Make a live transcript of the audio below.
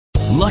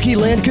Lucky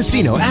Land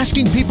Casino,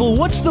 asking people,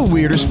 what's the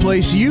weirdest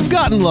place you've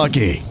gotten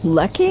lucky?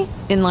 Lucky?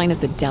 In line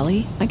at the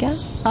deli, I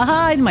guess?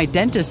 Aha, in my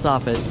dentist's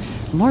office.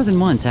 More than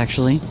once,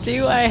 actually.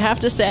 Do I have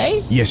to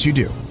say? Yes, you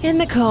do. In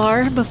the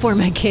car before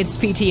my kids'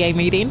 PTA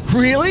meeting.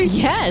 Really?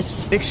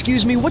 Yes.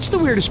 Excuse me, what's the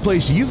weirdest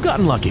place you've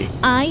gotten lucky?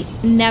 I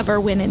never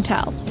win and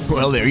tell.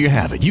 Well, there you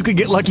have it. You can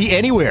get lucky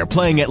anywhere,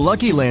 playing at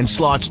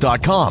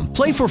LuckyLandSlots.com.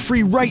 Play for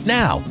free right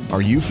now.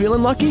 Are you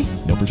feeling lucky?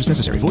 No purchase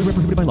necessary. Void where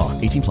prohibited by law.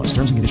 18 plus.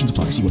 Terms and conditions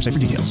apply. See website for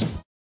details.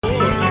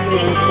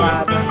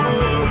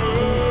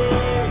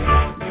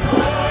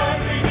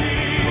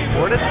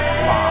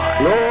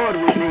 Lord,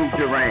 we need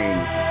your rain.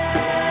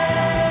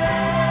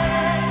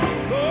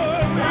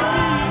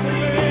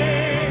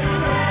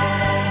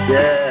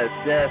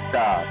 Yes,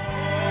 God.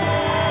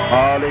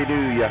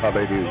 Hallelujah,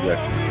 hallelujah.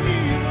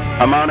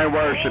 Come on and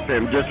worship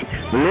him. Just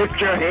lift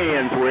your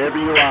hands wherever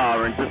you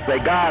are and just say,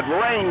 God,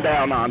 rain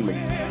down on me.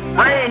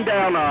 Rain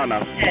down on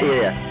us.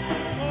 Yeah.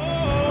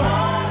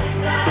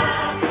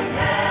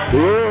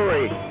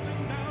 Glory.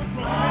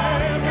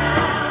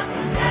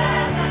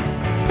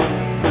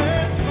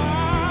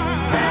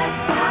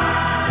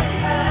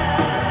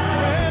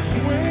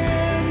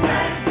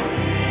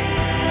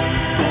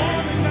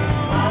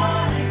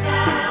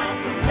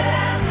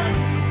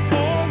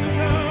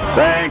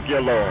 Thank you,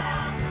 Lord.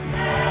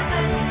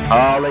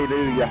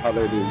 Hallelujah,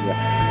 hallelujah.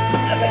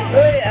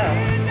 Hallelujah.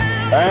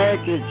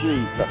 Thank you,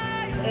 Jesus.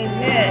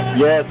 Amen.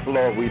 Yes,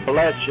 Lord, we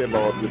bless you,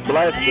 Lord. We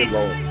bless you,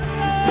 Lord.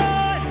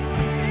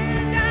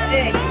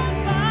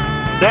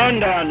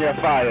 Send down your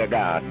fire,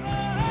 God.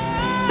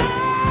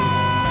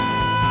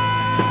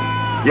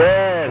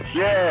 Yes,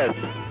 yes.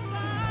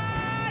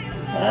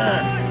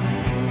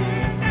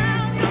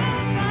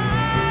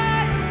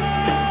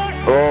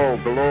 Oh,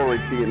 glory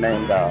to your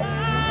name, God.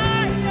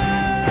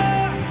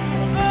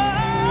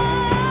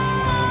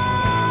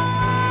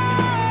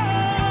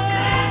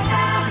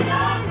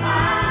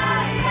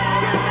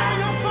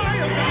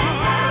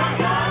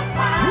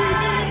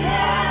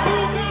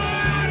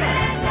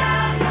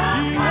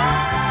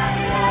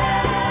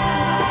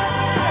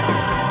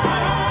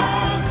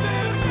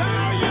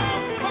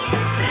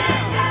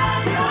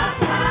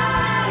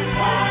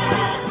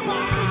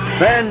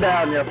 Send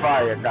down your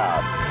fire,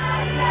 God.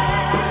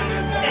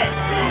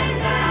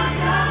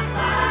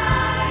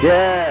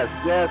 Yes,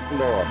 yes,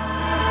 Lord.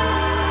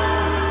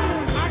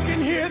 I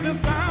can hear the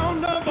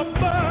sound of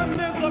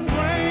abundance of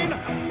rain.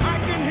 I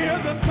can hear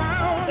the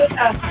sound.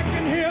 I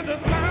can hear the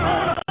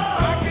sound.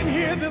 I can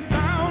hear the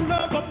sound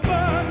of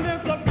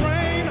abundance of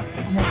rain.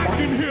 I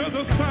can hear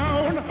the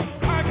sound.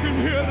 I can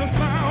hear the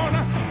sound.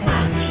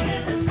 I can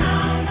hear the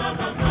sound of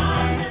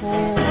abundance.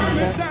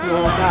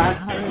 Lord God,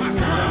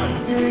 hallelujah.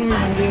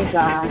 Dear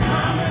God.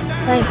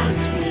 Thank you,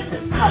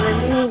 Jesus.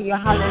 Hallelujah,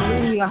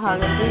 hallelujah,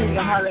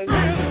 hallelujah,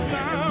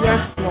 hallelujah.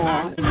 Yes,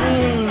 Lord.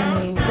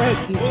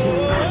 Thank you,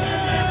 Jesus.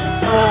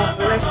 Oh,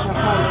 bless your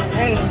holy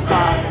name,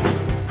 Father.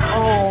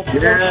 Oh,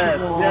 bless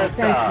you, Lord. Yes,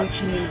 thank God. you,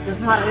 Jesus.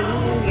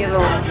 Hallelujah,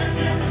 Lord.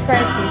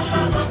 Thank you,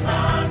 Jesus.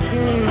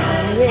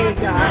 Yeah,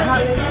 God.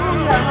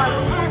 Hallelujah,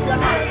 hallelujah,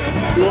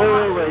 hallelujah.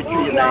 Glory to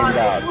your name,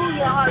 God.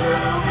 Hallelujah,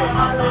 hallelujah,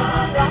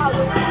 hallelujah,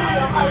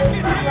 hallelujah,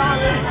 hallelujah,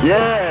 hallelujah.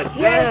 Yes,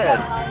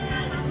 yes.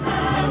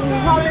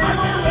 Hallelujah,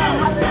 hallelujah,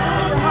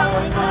 hallelujah,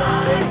 hallelujah.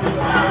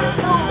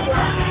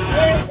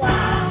 Yes,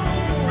 God.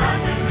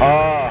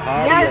 Oh,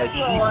 hallelujah. Yes, She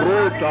Lord.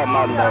 broke on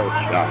my nose.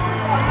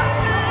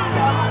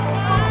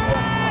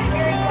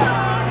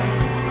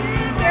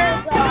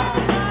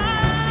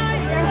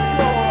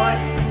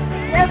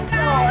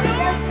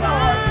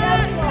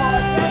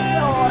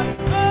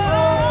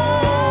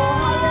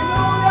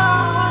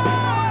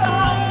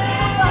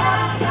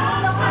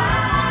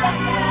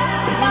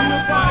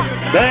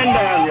 Send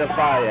down your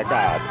fire,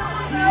 God.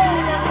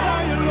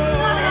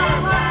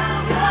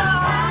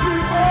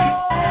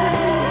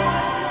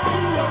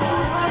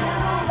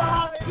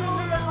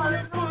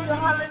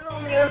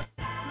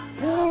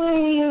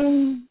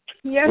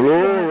 Yes,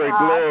 Glory, God.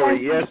 glory.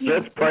 Thank you, Yes,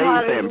 Jesus. just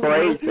praise him,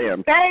 praise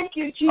him. Thank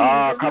you, Jesus.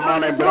 Oh, come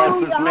on and bless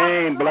his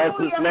name, bless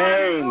his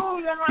name.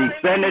 He's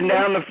sending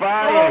down the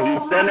fire,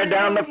 he's sending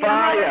down the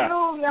fire.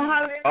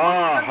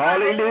 Oh,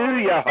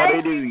 hallelujah,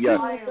 hallelujah.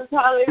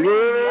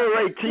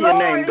 Glory to your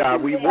name,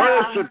 God. We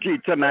worship you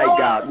tonight,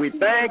 God. We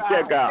thank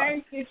you,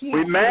 God.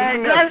 We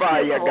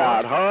magnify you,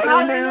 God.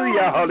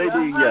 Hallelujah,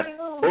 hallelujah.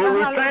 Oh,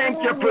 we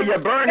thank you for your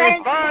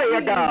burning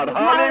fire, God.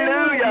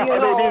 Hallelujah,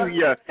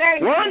 hallelujah.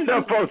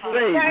 Wonderful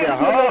Savior.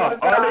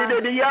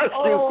 Hallelujah.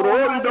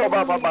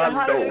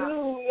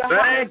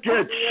 Thank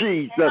you,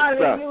 Jesus.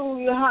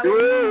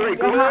 Glory,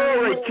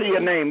 glory to your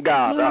name,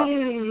 God.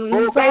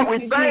 Oh, God,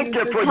 we thank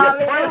you for your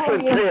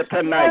presence here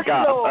tonight,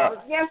 God.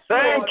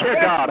 Thank you,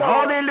 God.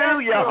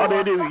 Hallelujah,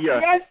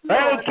 hallelujah.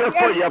 Thank you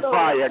for your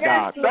fire,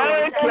 God.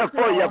 Thank you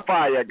for your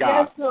fire,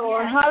 God.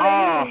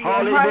 Oh,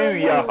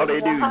 hallelujah,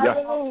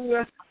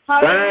 hallelujah.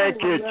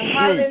 Thank you,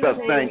 Jesus.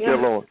 Thank you,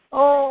 Lord.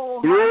 Oh,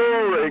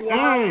 glory.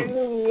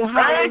 hallelujah,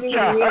 Thank you.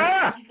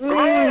 hallelujah.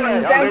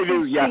 Glory.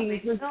 Hallelujah.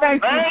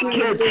 Thank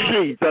you,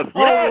 Jesus.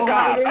 Oh, Yeah,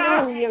 God.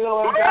 hallelujah,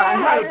 Lord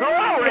God.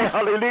 Glory.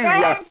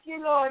 Hallelujah. Thank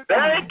you, Lord God.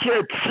 Thank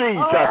you,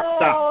 Jesus.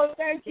 Oh,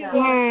 thank you,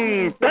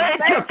 Lord.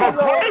 Thank you for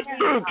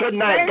breakthrough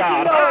tonight,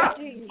 God.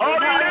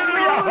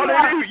 Hallelujah.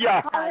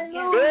 Hallelujah.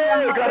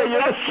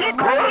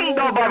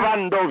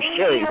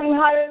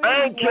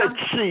 Thank you,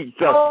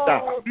 Jesus.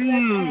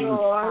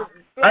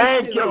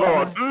 Thank you,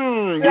 Lord.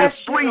 Your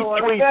sweet,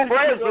 sweet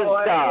presence,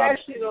 God.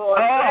 Oh,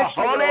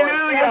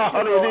 hallelujah,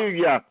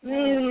 hallelujah.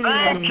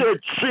 Thank you,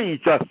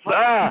 Jesus.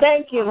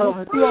 Thank you,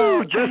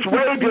 Lord. Just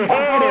wave your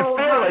hand and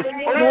feel His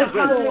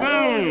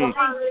presence.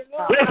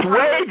 Just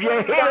wave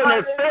your hand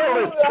and feel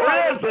His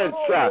presence.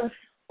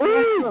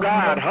 Oh,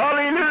 God.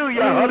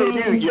 Hallelujah,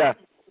 hallelujah.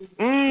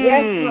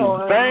 Yes,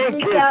 Lord.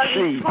 Thank you,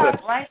 Jesus.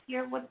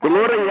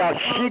 Gloria,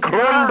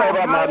 Shikrondo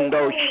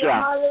Ramandosha.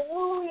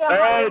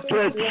 Thank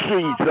you,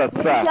 Jesus.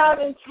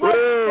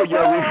 Oh,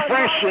 your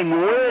refreshing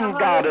wind,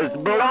 God, is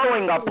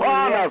blowing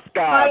upon us,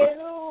 God.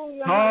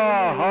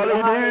 Oh,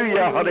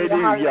 hallelujah,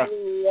 hallelujah.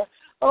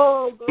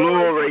 Oh,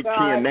 glory to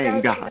your name,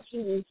 God.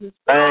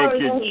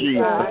 Thank you,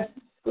 Jesus.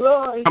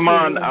 Come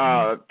on,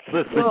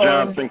 Sister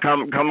Johnson,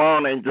 come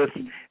on and just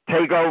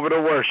take over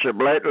the worship.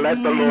 Let the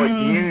Lord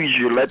use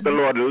you. Let the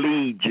Lord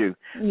lead you.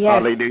 Yes.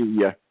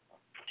 Hallelujah.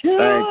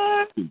 Thank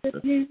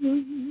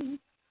you.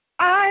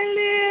 I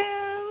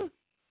live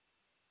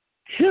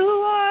to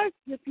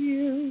worship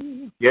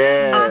you.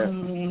 Yeah.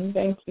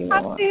 Thank you, Lord. I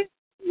live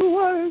to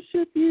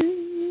worship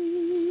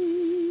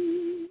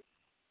you.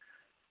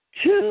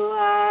 To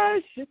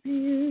worship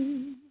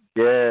you.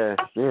 Yes,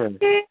 yes.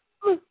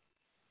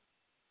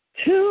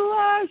 To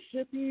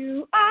worship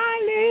you. I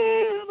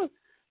live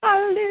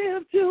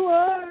to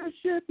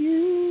worship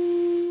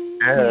you.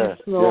 Yes,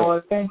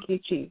 Lord. Thank you,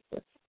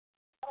 Jesus.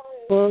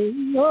 Oh,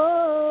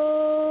 Lord.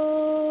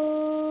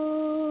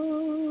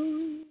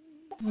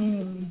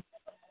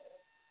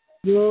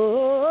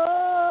 Lord.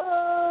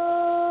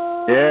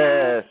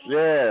 Yes,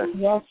 yes.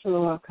 Yes,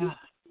 Lord God.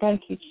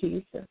 Thank you,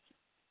 Jesus.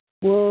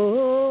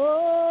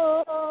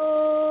 Whoa.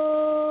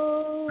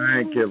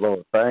 Thank you,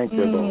 Lord. Thank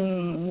you,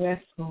 Lord.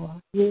 Yes,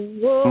 Lord.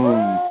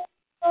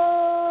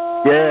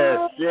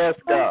 Yes, yes,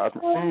 God.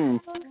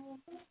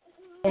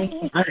 Thank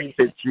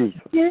you,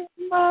 Jesus. Give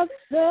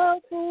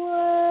myself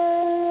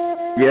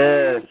away.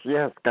 Yes,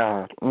 yes,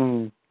 God.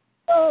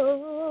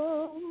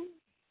 Oh,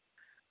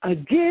 I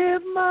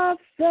give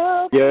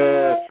myself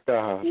yes, away.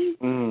 God.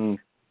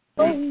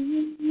 Yes.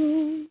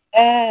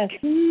 Yes.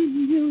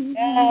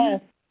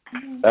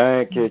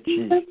 Thank you,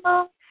 Jesus.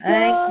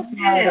 Thank you,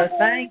 Father.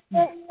 Thank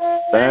you.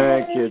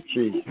 Thank you,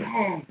 Jesus.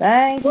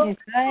 Thank you.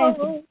 Thank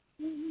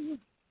you.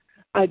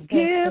 I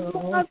give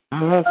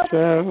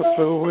myself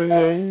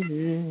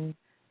away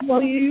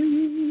for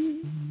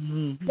you.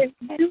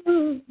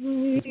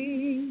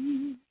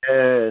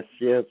 Yes,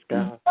 yes,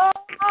 God.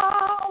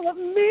 All of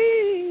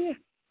me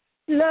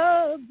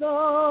loves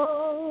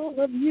all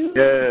of you.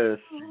 Yes.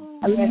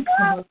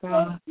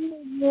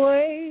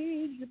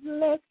 Ways you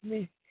bless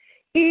me,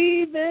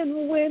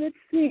 even when it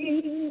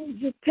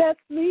seems you test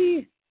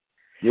me.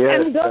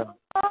 Yes. And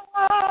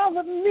all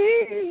of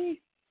me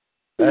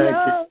Thank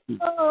you.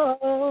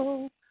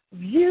 love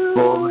you.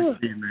 Glory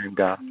to your name,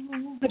 God.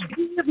 I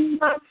give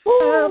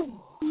myself.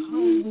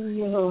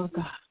 Oh,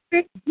 God.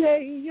 This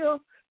day you're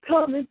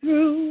coming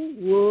through.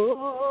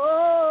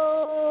 Whoa.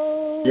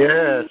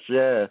 Yes,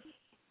 yes.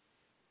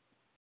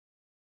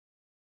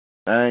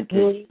 Thank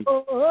you.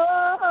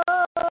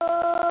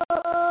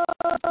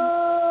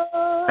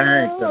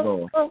 Thank you,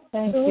 Lord.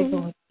 Thank you,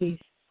 Lord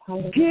Jesus.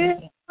 Give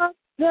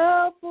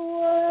myself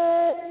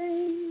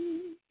away.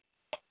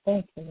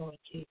 Thank you, Lord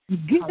Jesus.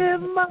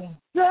 Give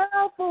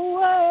myself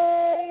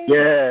away.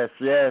 Yes,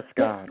 yes,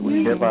 God.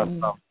 We give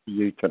ourselves to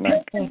you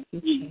tonight. Thank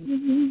you,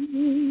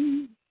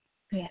 Jesus.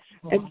 Yes,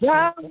 Lord. And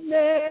I'll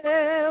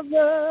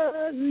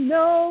never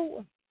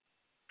know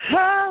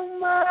how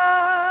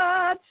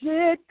much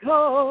it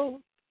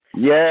costs.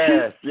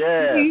 Yes,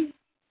 yes.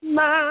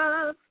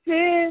 My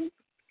sin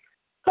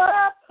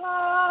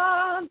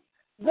upon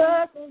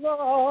the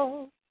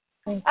cross.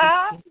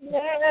 I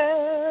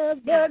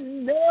never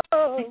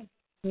know.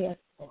 Yes,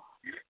 Lord.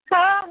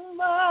 How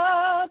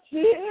much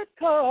it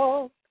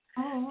costs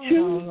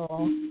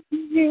to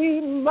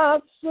see my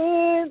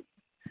sin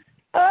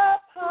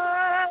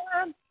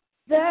upon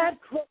that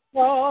cross.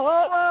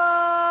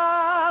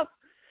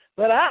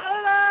 But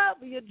I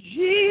love you,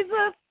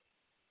 Jesus.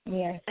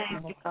 Yes,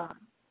 thank you, God.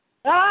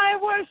 I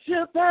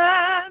worship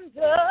and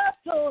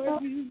adore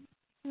you.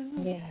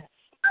 Yes.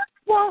 I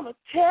want to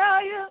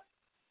tell you,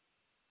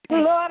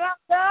 Lord, I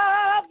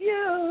love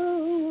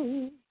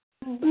you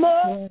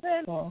more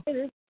than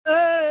anything.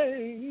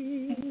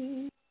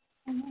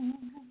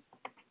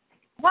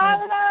 I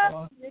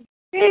love you,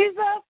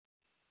 Jesus.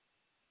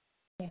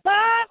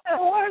 I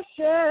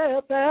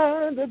worship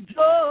and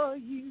adore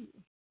you.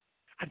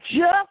 I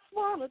just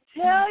want to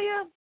tell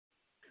you,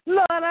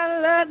 Lord, I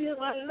love you,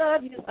 I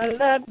love you, I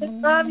love you, I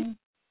love you.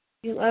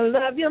 I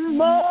love you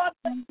more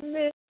than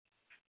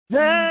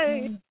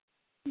Thank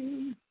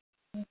you.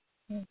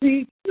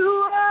 Be to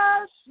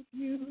worship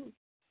you.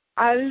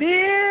 I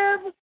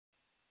live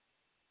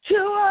to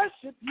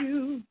worship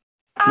you.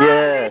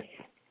 Yes.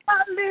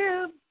 I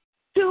live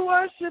to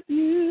worship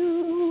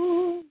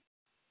you.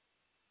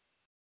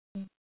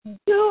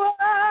 To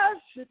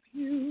worship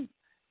you.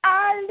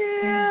 I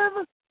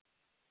live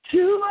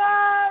to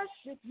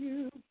worship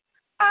you.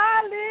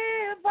 I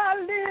live.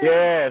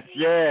 Yes.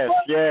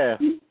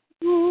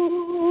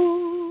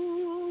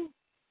 You.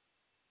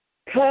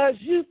 'Cause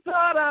you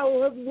thought I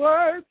was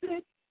worth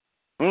it.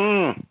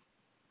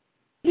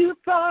 You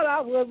thought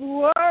I was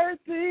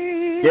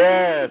worthy.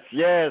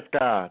 Yes,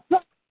 God. I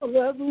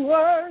was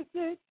worth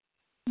it.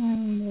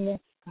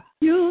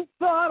 You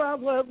thought I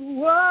was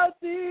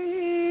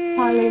worthy.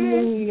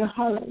 Hallelujah.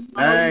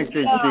 Thank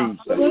you,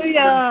 Jesus.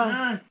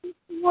 Hallelujah.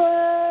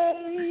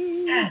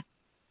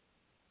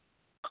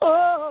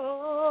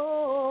 Oh,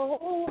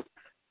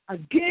 I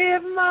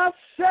give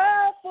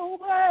myself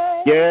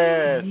away.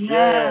 Yes.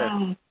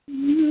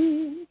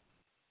 You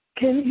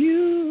can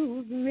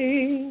use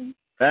me.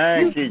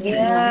 Thank you, Jesus.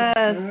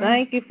 Yes,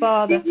 thank you,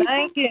 Father.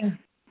 Thank you.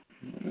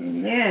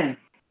 Amen.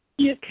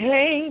 You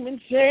came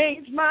and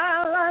changed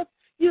my life.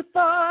 You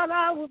thought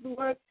I was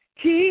worth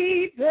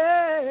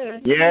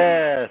keeping.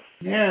 Yes.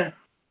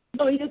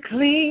 So you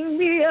cleaned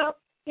me up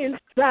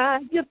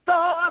inside. You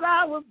thought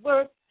I was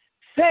worth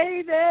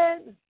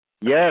saving.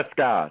 Yes,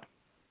 God.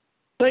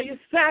 So you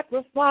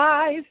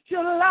sacrificed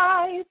your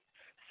life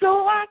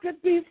so I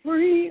could be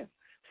free,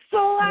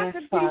 so I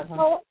could be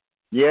whole.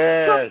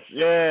 Yes.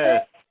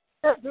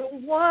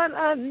 Everyone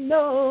I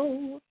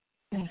know.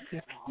 Thank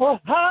you. Oh,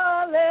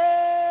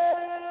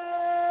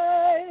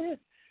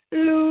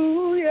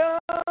 hallelujah.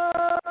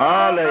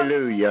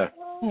 Hallelujah.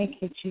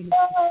 Thank you, Jesus.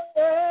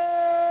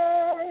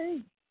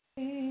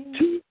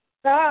 To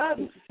God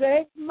who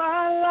saved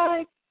my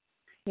life,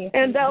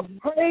 and I'll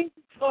praise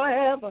you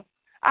forever.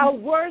 I'll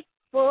worship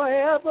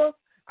forever.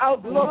 I'll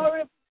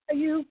glorify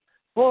you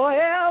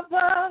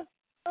forever.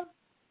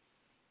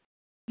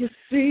 You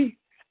see,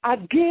 I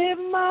give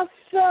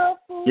myself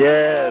away.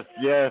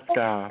 Yes,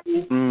 God.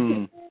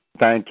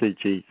 Thank you,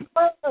 Jesus.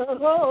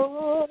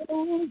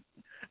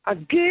 I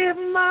give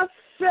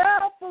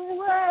myself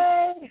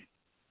away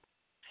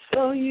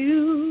so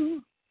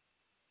you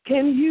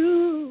can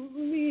use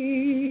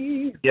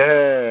me.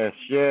 Yes.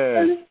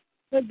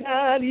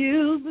 God,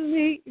 use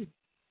me.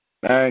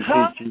 Thank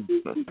you,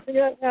 Jesus.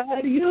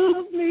 God,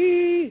 use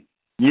me.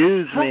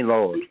 Use me,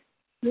 Lord.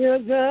 Dear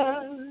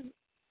God,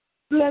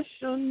 bless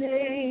your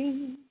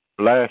name.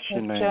 Bless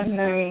your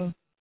name.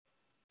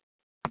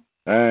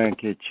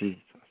 Thank you,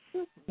 Jesus.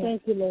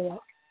 Thank you, Lord.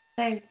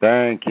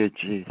 Thank you,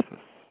 Jesus.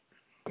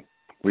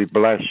 We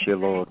bless you,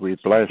 Lord. We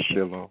bless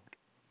you, Lord.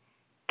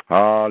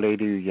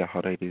 Hallelujah.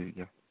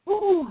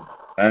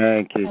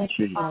 Thank you,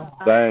 Jesus.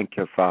 Thank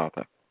you,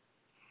 Father.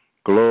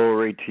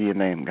 Glory to your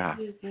name, God.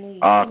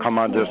 Come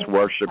on, just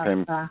worship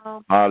him.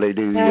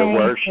 Hallelujah.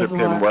 Worship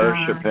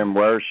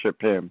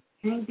him.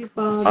 Thank you,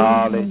 Father.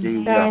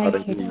 Hallelujah.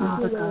 Thank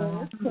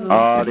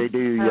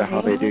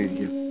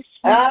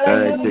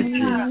you,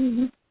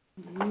 Jesus.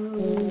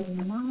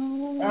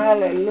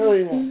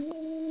 Hallelujah.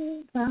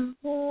 Thank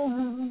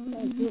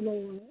you,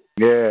 Lord.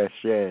 Yes.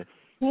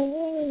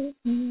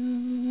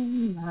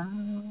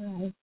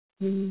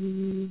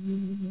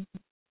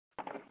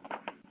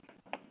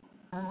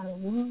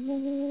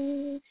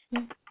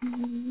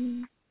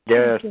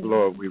 Yes,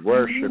 Lord, we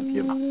worship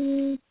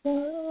you.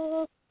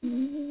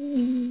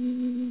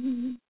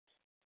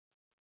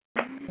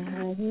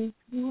 That is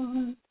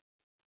what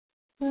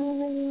I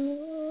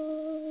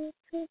want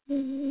to be,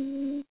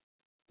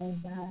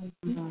 and I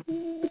give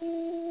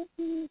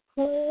you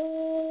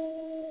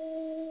praise.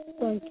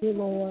 Thank you,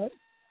 Lord.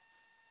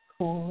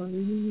 For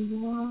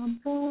you are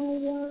my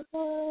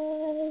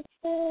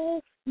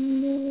righteousness,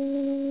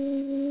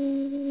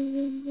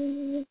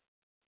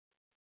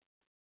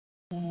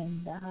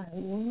 and I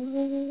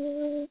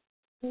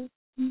worship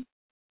you.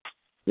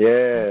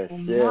 Yes.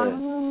 Thank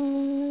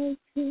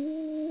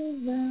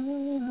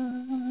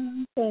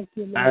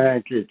you, Lord.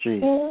 Thank you,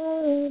 Jesus.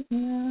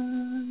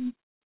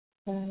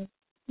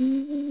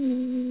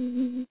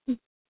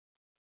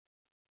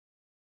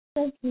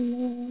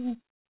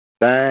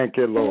 Thank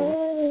you,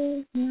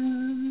 Lord.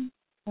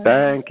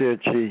 Thank you,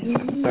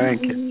 Jesus.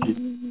 Thank you,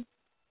 Jesus.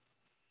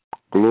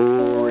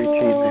 Glory to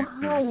you.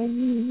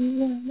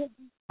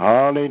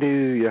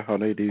 Hallelujah.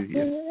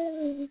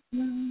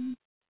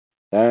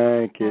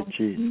 Thank you,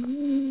 Jesus.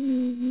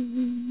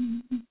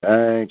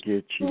 Thank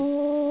you, Jesus.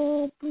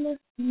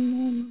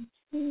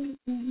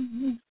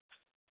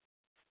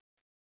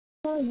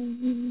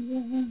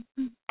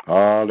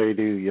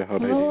 Hallelujah.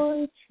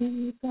 Glory to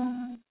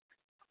God.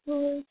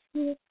 Glory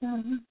to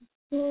God.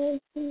 Glory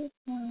to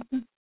God.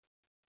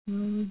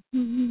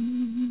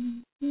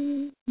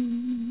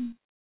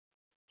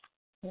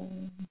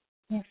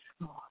 Yes,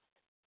 Lord.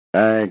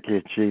 Thank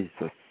you,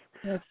 Jesus.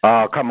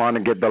 Come on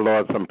and give the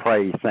Lord some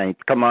praise, saints.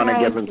 Come on and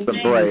give him some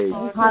praise.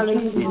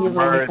 He's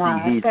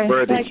worthy. He's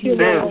worthy.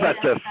 There's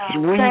such a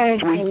sweet,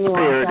 sweet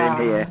spirit in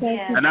here.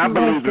 And I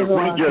believe if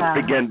we just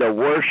begin to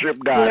worship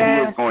God, he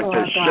is going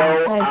to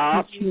show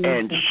up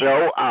and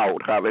show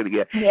out.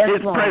 Hallelujah.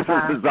 His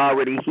presence is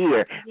already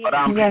here, but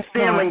I'm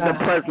feeling the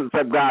presence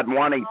of God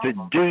wanting to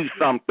do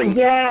something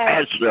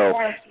special.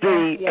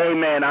 See,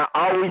 amen, I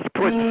always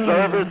put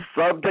service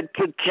subject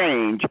to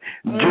change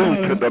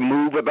due to the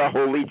move of the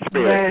Holy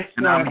Spirit.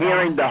 And I'm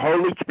hearing the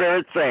Holy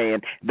Spirit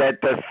saying that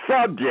the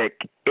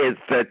subject is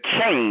the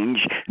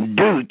change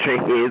due to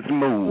his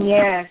move.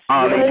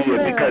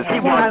 Hallelujah. Because he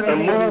wants to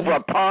move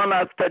upon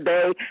us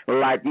today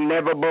like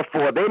never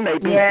before. There may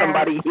be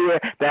somebody here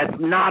that's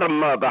not a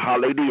mother.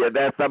 Hallelujah.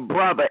 That's a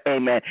brother.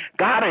 Amen.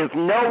 God is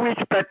no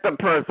respecter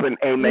person.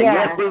 Amen.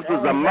 Yes, this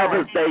is a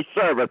Mother's Day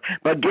service.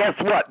 But guess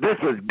what? This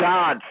is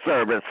God's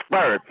service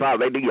first.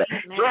 Hallelujah.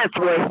 Yes,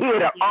 we're here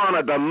to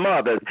honor the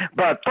mothers.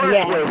 But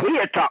first we're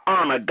here to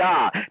honor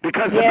God.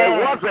 Because if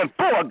it wasn't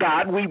for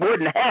God, we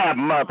wouldn't have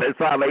mothers.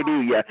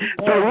 Hallelujah.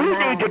 So we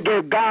need to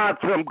give God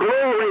some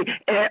glory.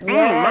 And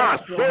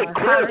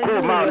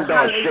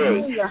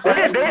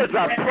there's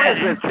a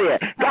presence here.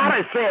 God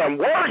is saying,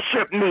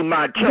 worship me,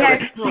 my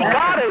children. See,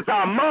 God is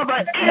our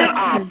mother and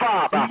our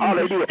father.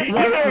 Hallelujah. He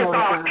is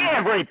our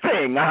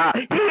everything.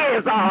 He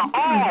is our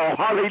all.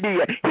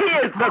 Hallelujah. He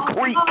is the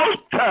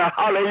creator.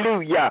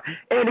 Hallelujah.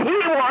 And he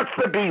wants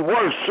to be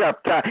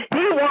worshipped.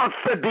 He wants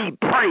to be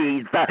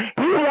praised.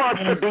 He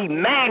wants to be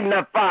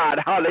magnified.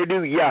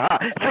 Hallelujah.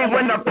 See,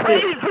 when the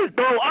praises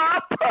go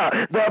up,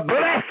 the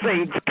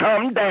blessings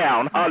come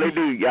down.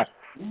 Hallelujah.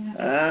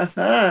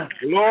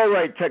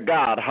 Glory to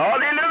God.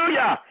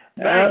 Hallelujah.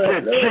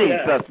 Thank you,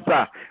 Jesus.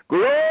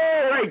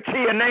 Glory to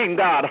your name,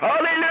 God.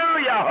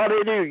 Hallelujah.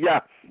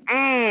 Hallelujah.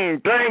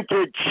 Thank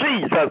you,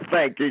 Jesus.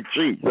 Thank you,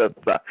 Jesus.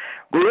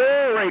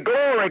 Glory,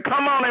 glory.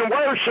 Come on and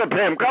worship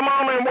him. Come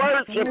on and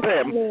worship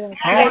him.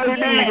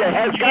 Hallelujah.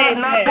 Has God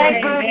not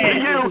been good to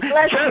you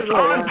just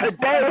on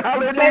today?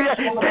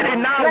 Hallelujah. Did he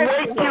not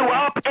wake you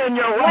up in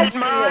your right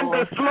mind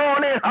this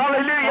morning?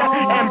 Hallelujah.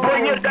 And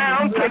bring you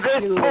down to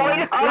this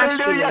point?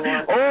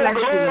 Hallelujah. Oh,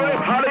 glory.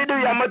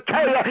 Hallelujah. I'm going to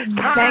tell you,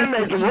 time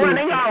is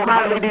running out.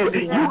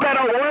 Hallelujah. You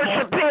better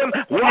worship him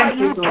while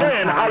you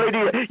can.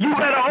 Hallelujah. You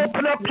better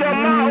open up your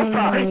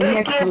mouth and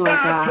give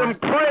God some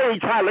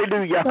praise.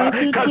 Hallelujah.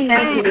 Because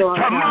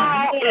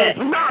tomorrow is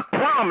not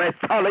promised.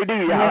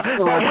 Hallelujah.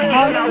 But we're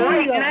in a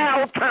right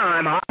now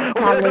time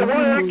where the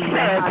word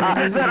says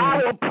that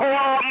I will pour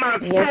out my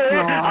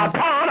spirit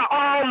upon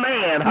all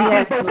men.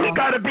 But we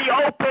got to be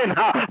open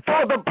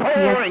for the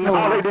pouring.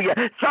 Hallelujah.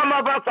 Some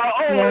of us are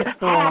always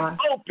half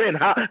open.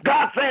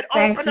 God said,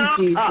 open up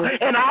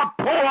and I'll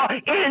pour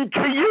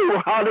into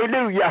you.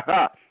 Hallelujah.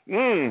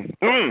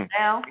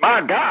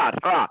 My God.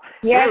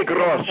 Hey,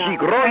 God.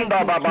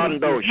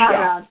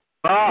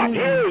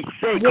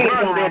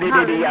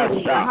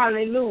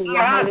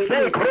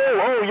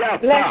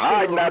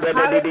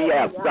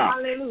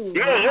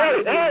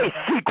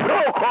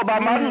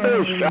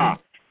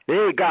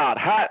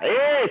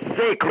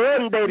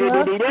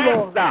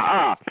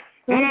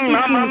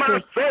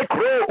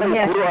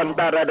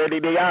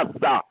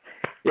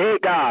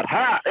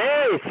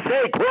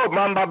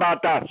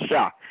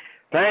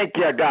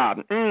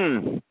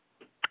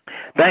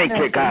 Thank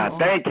you, God.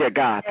 Thank you,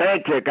 God.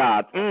 Thank you,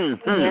 God. Thank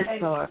you,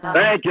 God.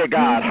 Thank you,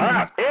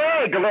 God.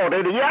 Hey,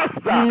 glory. Yes,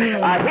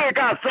 I hear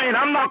God saying,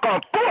 I'm not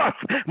going to force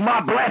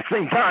my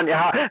blessings on you.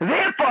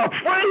 They're for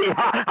free.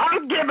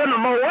 I'm giving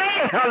them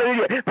away.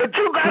 Hallelujah. But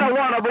you got to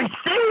want to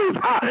receive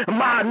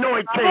my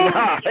anointing.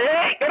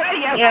 Hey,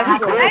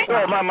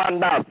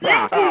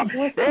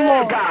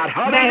 God.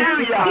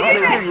 Hallelujah.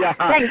 Hallelujah.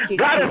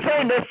 God is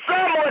saying there's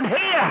someone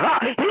here.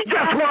 He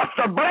just wants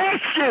to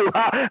bless you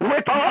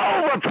with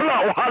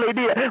overflow.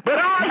 Hallelujah. But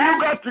all you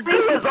got to do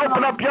is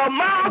open up your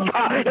mouth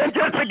and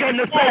just begin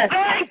to say,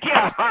 thank you.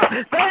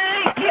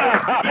 Thank you.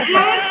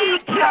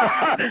 Thank you.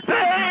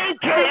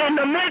 Thank you in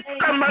the midst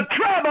of my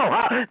trouble.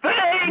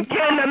 Thank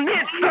you in the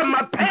midst of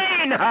my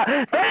pain.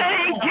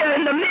 Thank you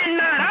in the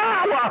midnight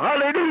hour.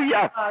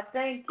 Hallelujah.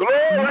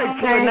 Glory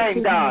to your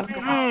name, God.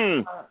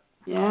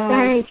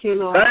 Thank you,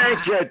 Lord.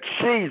 Thank you,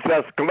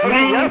 Jesus.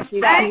 Glory.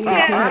 Thank you.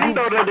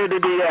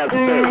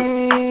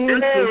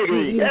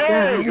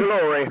 Hey,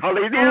 glory.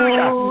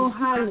 Hallelujah.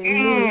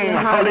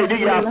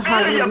 Hallelujah. I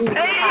feel your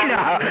pain,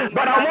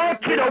 but I want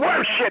you to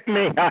worship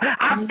me.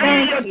 I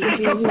feel your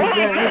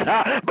disappointment,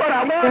 but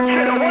I want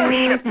you to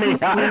worship me.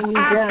 I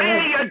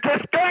feel your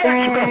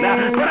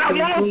discouragement, but I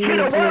want you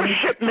to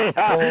worship me.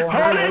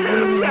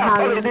 Hallelujah.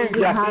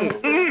 Hallelujah.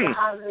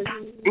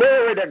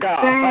 Glory to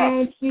God.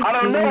 I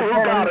don't know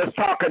who God is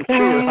talking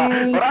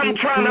to, but I'm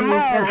trying to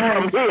move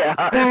from here.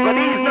 But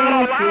he's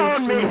not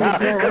allowing me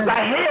because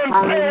I hear him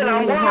saying,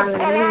 I want to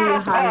pour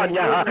out upon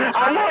you.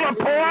 I want to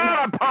pour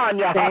out upon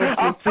you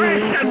a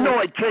fresh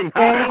anointing.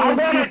 I want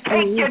to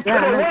take you to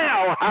the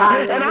well,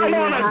 and I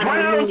want to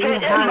drown you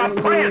in my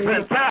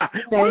presence.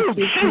 Oh,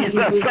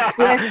 Jesus. That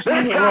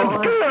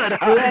sounds good.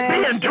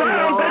 being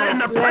drowned in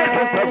the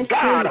presence of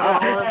God,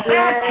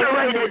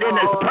 saturated in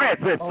His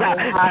presence,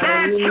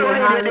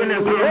 saturated in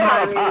His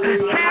love,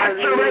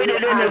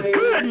 saturated in His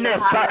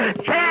goodness,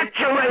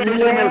 saturated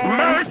in His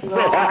mercy,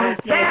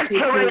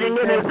 saturating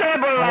in His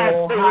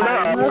everlasting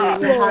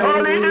love.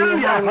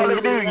 Hallelujah,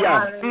 hallelujah.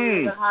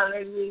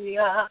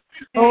 Hallelujah.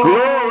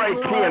 Glory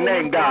to your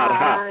name,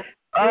 God.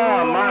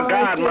 Oh, my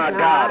God, my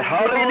God.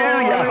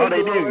 Hallelujah,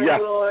 hallelujah.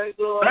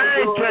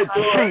 Thank you,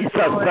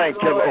 Jesus. Thank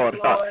you, Lord.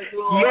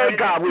 Yeah,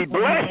 God, we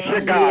bless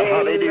you, God.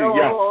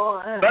 Hallelujah.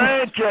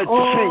 Thank you,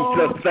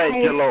 Jesus. Thank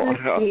you, Lord.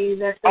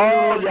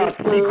 Oh, yes,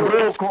 we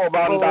grow.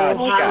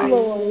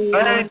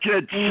 Thank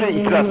you,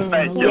 Jesus.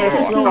 Thank you,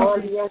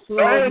 Lord.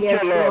 Thank you,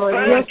 Lord.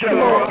 Thank you,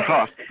 Lord.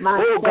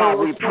 Oh, God,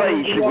 we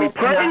praise you. We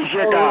praise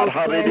you, God.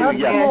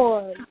 Hallelujah.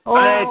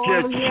 Thank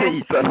you,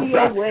 Jesus.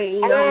 Oh,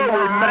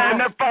 we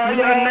magnify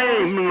your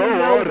name,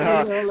 Lord.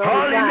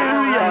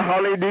 Hallelujah,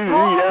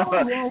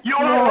 hallelujah. You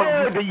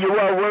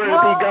are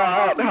worthy,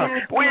 God.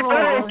 We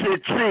thank you,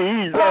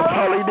 Jesus.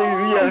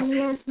 Hallelujah.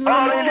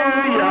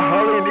 Hallelujah,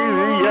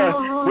 hallelujah.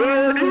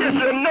 Worthy is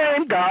your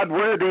name, God.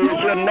 Worthy is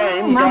your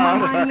name,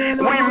 God.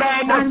 We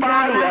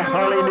magnify you.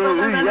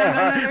 Hallelujah.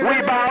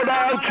 We bow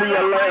down to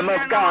your Lamb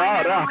of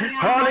God.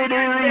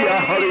 Hallelujah,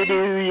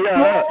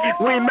 hallelujah.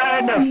 We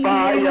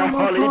magnify you.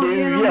 Hallelujah.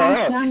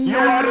 You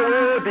are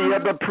worthy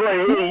of the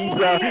praise.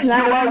 You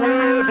are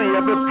worthy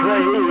of the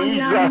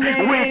praise.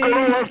 We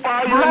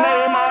glorify your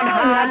name on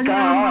high,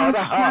 God.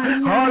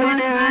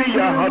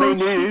 Hallelujah,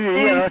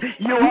 hallelujah.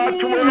 You are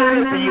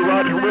worthy, you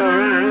are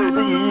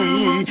worthy.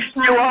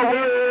 You are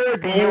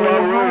worthy, you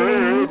are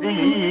worthy.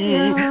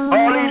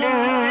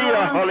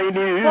 Hallelujah,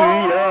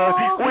 hallelujah.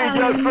 We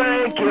just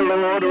thank you,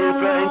 Lord. We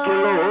thank you,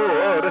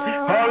 Lord.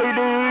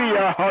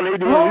 Hallelujah,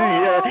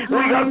 hallelujah.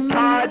 We got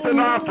tithes and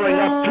offering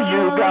up to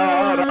you,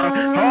 God.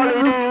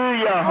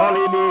 Hallelujah,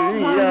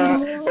 hallelujah.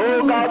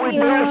 Oh, God, we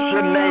bless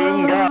your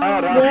name,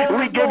 God.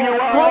 We give you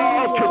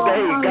all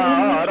today,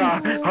 God.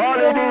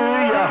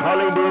 Hallelujah,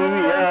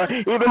 hallelujah.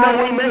 Even though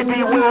we may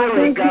be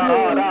weary,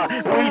 God,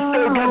 we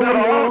still give it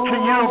all to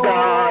you,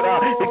 God,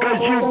 because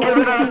you've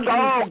given us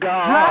all,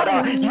 God.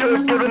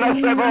 You've given us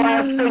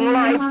everlasting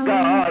life,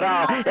 God.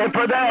 And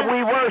for that,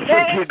 we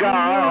worship you,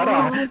 God.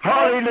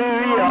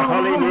 Hallelujah,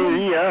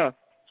 hallelujah.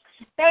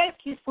 Thank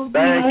you for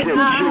Thank you,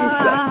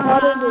 Jesus.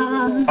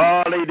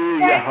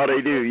 Hallelujah,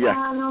 hallelujah.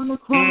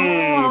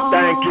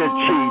 Thank you,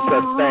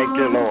 Jesus. Thank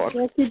you, Lord.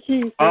 Thank you,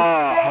 Jesus.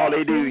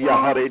 Hallelujah,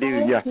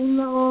 hallelujah.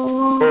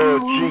 Oh,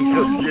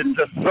 Jesus, you're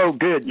just so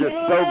good. You're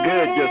so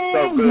good. You're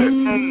so good.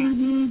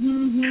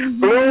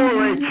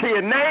 Glory to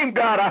your name,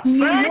 God. I thank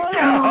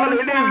you.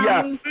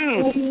 Hallelujah.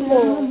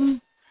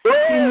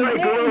 Glory,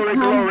 glory,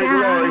 glory,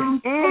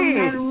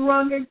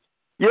 glory.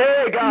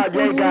 Yeah, God,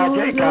 yeah, God,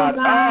 yeah, God.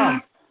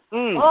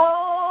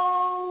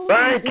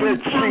 Thank you,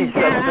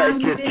 Jesus.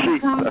 Thank you,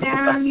 Jesus.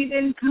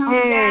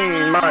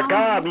 My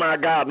God, my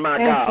God, my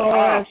God. God,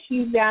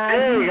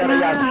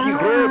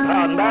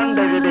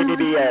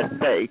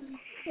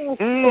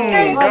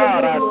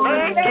 I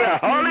thank you.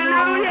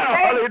 Hallelujah,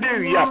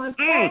 hallelujah.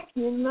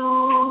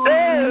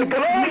 Hey,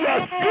 gloria,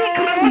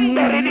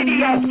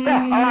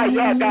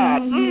 yeah,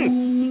 God.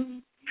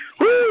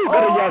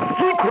 Gloria,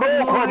 secret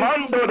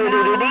commando de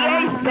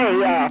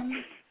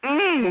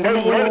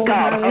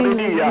God,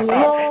 hallelujah.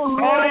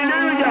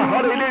 Hallelujah,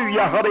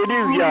 hallelujah,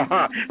 hallelujah.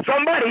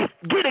 Somebody's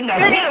getting a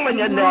healing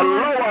in their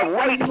lower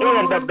right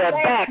hand of their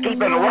back,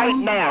 even right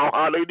now.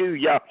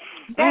 Hallelujah.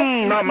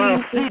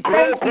 Mama,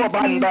 secret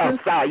commando,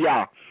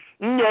 yeah.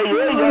 Yeah.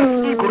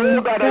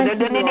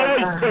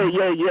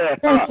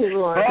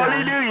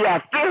 Hallelujah. I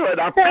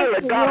feel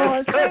it. God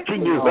is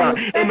touching you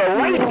in the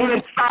right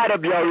hand side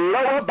of your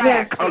lower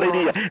back.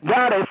 Hallelujah.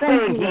 God is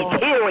saying He's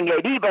healing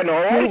it even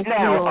right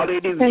now.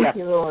 Hallelujah. Thank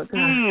you, Lord.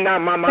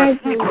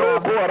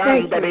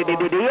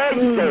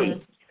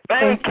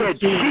 Thank you,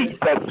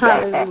 Jesus.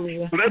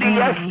 Hallelujah.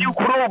 Yes, you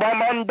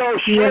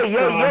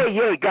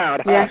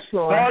God. Yes,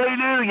 Lord.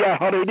 Hallelujah,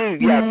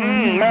 hallelujah.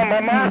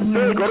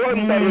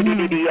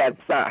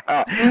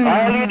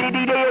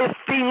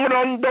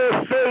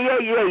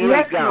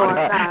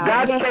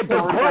 God said the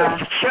growth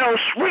shall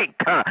shrink.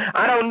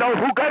 I don't know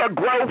who got a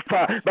growth,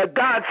 but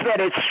God said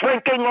it's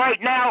shrinking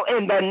right now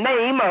in the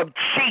name of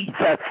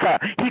Jesus.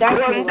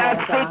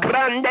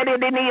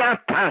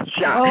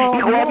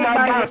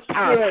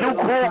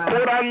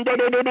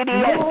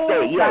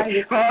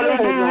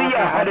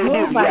 Hallelujah,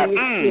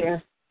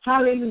 hallelujah.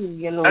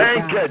 Hallelujah, Lord.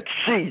 Thank you,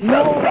 Jesus.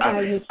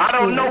 I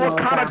don't know what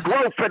kind of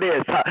growth it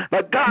is,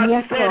 but God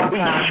said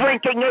He's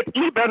shrinking it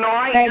even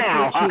right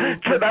now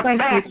to the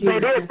fact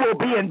that it will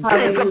be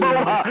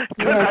invisible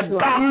to the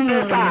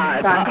doctor's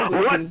eyes.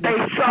 What they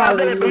saw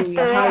there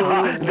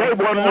before, they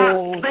will not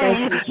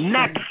see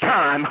next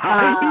time.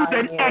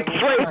 Even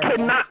X-ray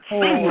cannot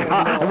see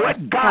what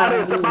God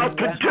is about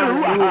to do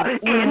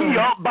in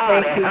your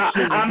body.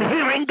 I'm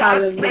hearing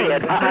God say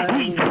it.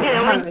 He's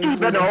healing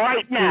even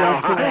right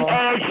now.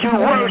 As you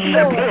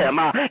worship Him,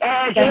 as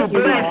as you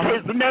bless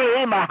his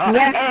name,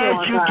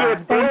 as you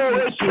give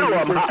glory to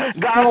him,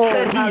 God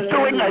said he's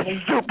doing a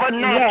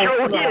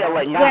supernatural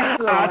healing. A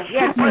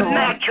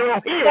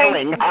supernatural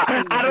healing.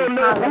 I don't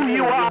know who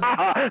you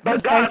are,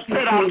 but God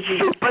said I'm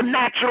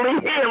supernaturally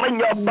healing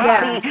your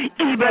body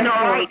even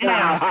right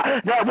now.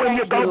 That when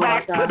you go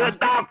back to the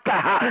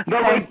doctor, the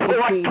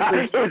report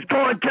is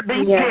going to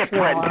be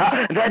different.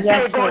 That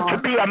they're going to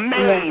be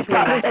amazed,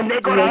 and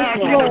they're going to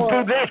ask you to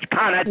do this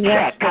kind of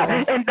check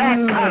and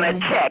that kind of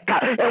check.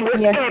 And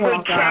with every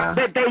check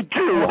that they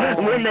do,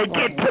 when they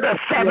get to the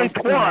seventh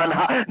one,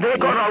 they're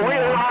going to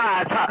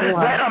realize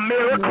that a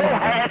miracle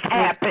has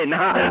happened.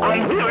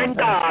 I'm hearing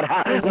God.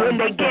 When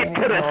they get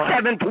to the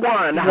seventh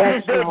one,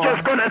 they're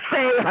just going to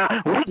say,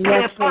 we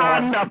can't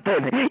find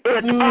nothing.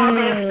 It's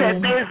obvious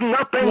that there's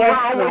nothing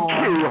wrong with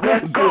you.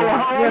 Go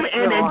home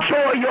and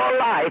enjoy your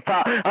life.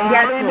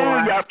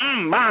 Hallelujah.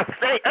 I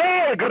say,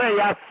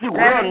 let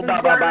it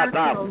be done for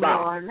them,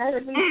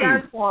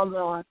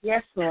 Lord.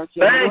 Yes, Lord.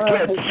 Thank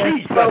you,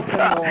 Jesus.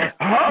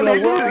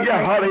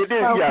 Hallelujah.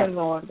 Hallelujah.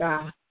 Lord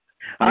God.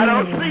 I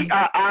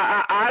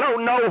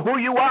don't know who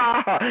you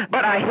are,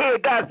 but I hear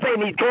God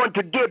saying he's going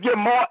to give you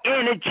more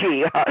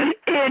energy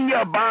in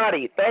your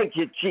body. Thank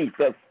you,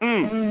 Jesus.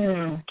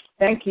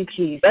 Thank you,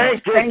 Jesus.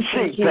 Thank you,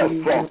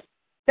 Jesus.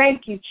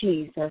 Thank you,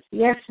 Jesus.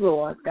 Yes,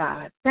 Lord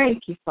God.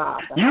 Thank you,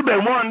 Father. You've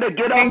been wanting to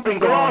get up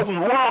and go out and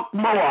walk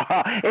more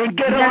and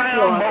get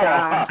around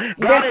more.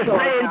 God is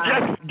saying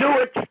just do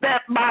it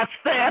step by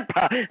step,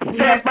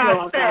 step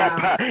by step.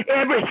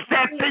 Every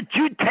step that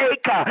you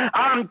take,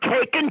 I'm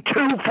taking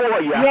two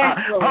for you.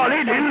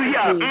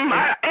 Hallelujah.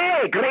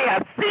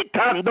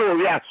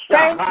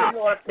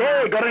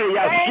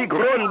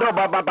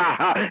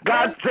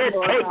 God said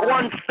take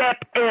one step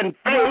in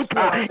faith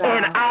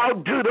and I'll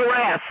do the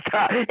rest.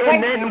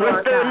 And then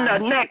within the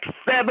next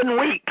 7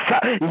 weeks,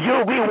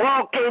 you'll be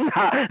walking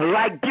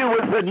like you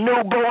was a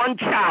newborn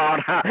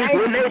child.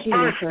 When they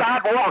first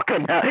start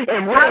walking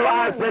and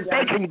realize that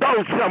they can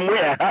go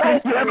somewhere.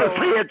 You ever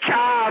see a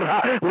child,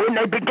 when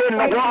they begin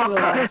to walk,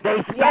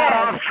 they start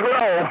off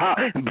slow.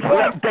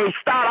 They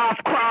start off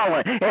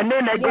crawling, and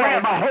then they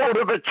grab a hold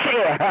of a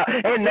chair,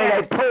 and then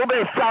they pull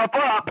themselves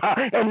up,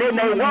 and then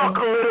they walk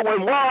a little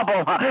and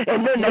wobble,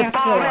 and then they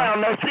fall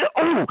down. They say,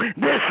 oh,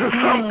 this is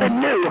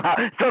something new.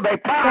 So they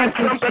find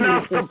something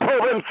else to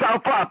pull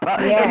themselves up,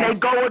 and they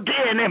go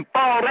again and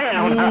fall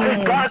down.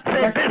 God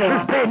said, this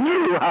has been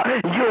you.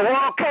 You're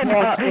walking,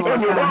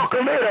 and you walk a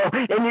little,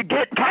 and you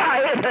get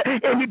tired,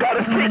 and you got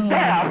to sit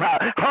down.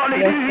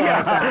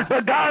 Hallelujah.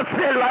 But God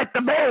said, like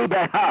the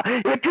baby,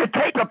 if you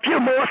take a few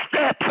more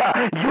steps,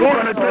 you're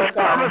going to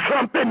discover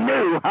something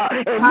new,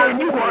 and then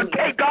you're going to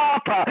take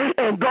off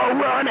and go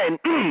running.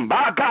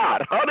 My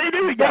God.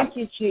 Hallelujah. Thank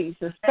you,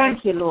 Jesus.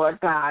 Thank you, Lord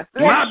God.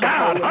 My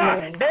God.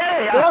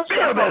 Hey, I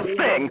feel this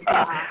thing.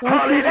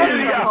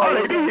 Hallelujah.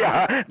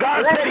 Hallelujah.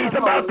 God said he's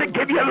about to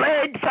give you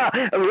legs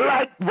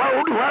like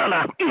road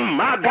runner.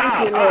 My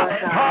God.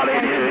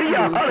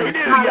 Hallelujah.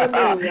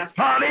 Hallelujah.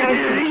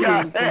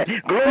 Hallelujah.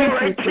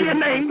 Glory to your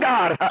name,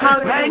 God.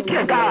 Thank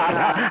you, God.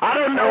 I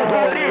don't know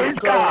who it is,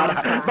 God,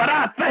 but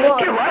I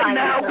thank you right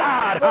now,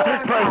 God,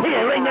 for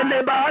healing in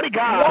their body,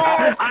 God.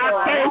 I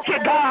thank you,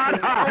 God.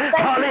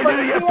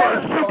 Hallelujah,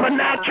 for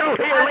supernatural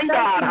healing,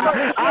 God.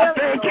 I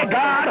thank you,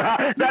 God,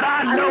 that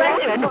I know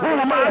in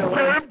whom I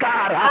serve,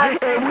 God.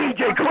 And we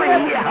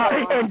decree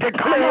and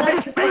declare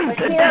this thing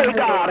today,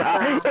 God,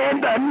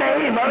 in the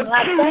name of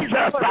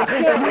Jesus.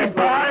 And we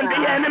bind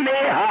the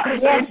enemy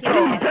in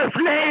Jesus'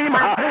 name.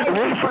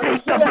 We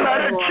speak the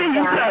blood of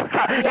Jesus.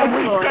 And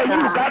we say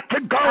you got to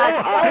go,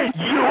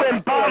 you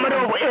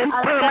abominable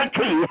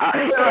infirmity.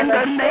 In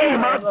the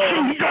name of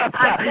Jesus,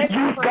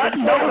 you've got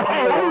no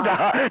hold,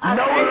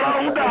 no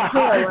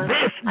longer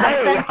this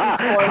day.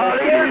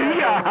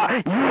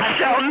 Hallelujah. You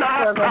shall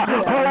not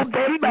hold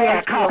them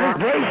back.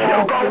 They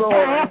shall go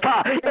forth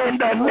in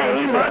the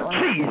name of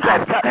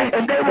Jesus.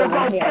 And they will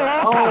go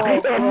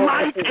forth in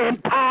might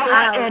and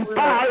power and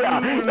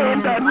fire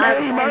in the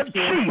name of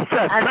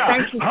Jesus.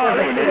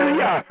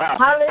 Hallelujah.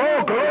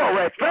 Oh,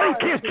 glory.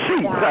 Thank you,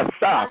 Jesus.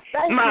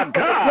 My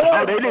God.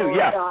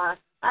 Hallelujah.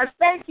 I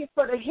thank you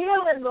for the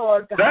healing,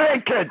 Lord God.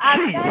 Thank you,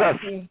 Jesus.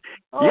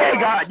 Yeah,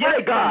 God. Yeah,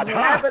 God.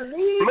 I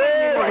believe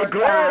glory,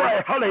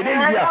 glory. Hallelujah.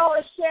 And I know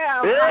it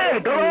shall. Yeah,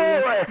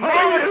 glory.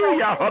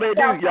 Hallelujah.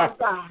 Hallelujah.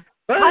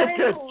 Thank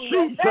you,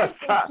 Jesus.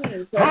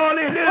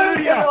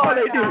 Hallelujah.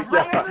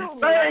 Hallelujah.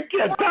 Thank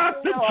you,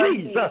 Dr.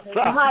 Jesus.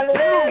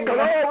 Hey,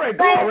 glory,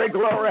 glory,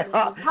 glory.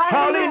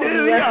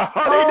 Hallelujah.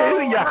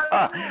 Hallelujah.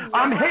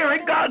 I'm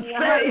hearing God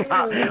say,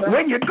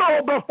 when you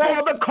go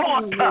before the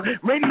court,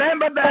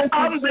 remember that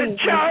I'm the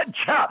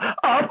judge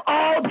of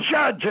all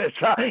judges,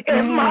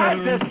 and my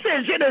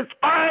decision is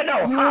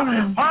final.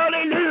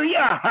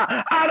 Hallelujah.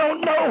 I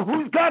don't know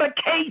who's got a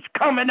case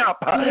coming up,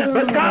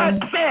 but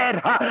God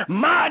said,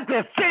 my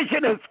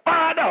decision is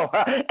final,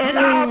 and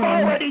I've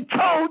already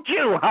told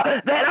you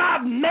that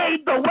I've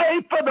made the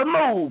way for the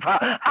move.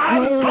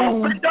 I've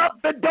opened up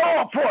the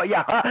door for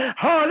you.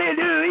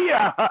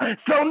 Hallelujah.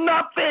 So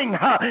nothing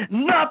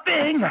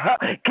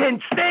can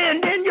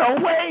stand in your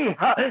way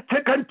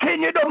to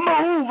continue to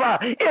move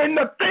in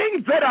the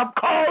things that I've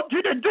called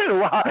you to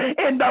do,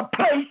 in the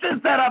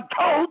places that I've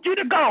told you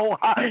to go.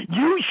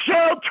 You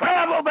shall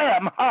travel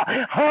them.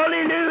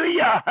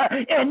 Hallelujah.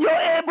 And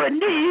your every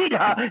need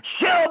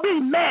shall be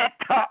met.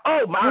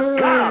 Oh, my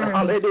God.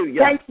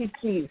 Hallelujah. Thank you,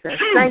 Jesus.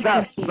 Thank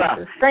you,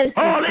 Jesus. Thank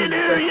you,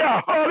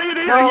 Hallelujah. Jesus.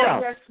 Hallelujah. Oh,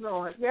 yes,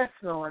 Lord. Yes,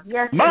 Lord.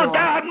 Yes, my Lord.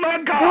 God, my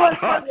God.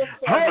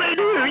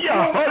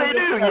 Hallelujah.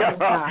 Hallelujah.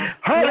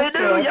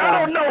 Hallelujah. I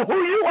don't know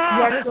who you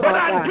are, but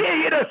I dare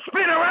you to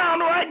spin around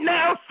right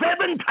now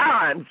 7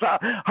 times.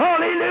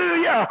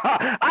 Hallelujah.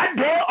 I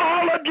dare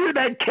all of you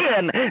that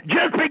can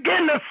just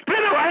begin to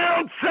spin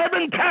around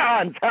 7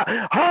 times.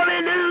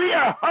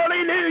 Hallelujah.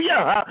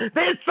 Hallelujah.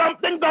 There's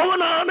something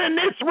going on in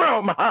this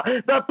room.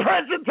 The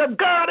presence of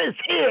God is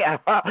here.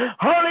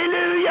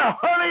 Hallelujah.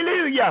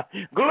 Hallelujah.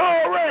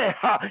 Glory.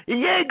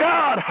 Yea,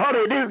 God.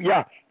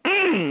 Hallelujah.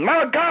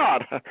 My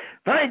God.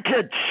 Thank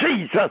you,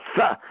 Jesus.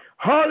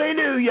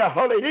 Hallelujah.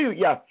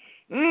 Hallelujah.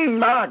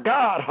 My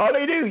God.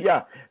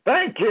 Hallelujah.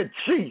 Thank you,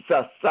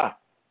 Jesus.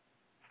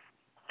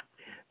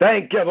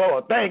 Thank you,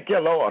 Lord. Thank you,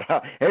 Lord.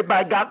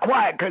 Everybody got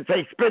quiet because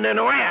they spinning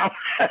around.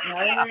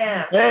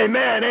 Amen.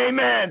 Amen.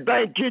 Amen.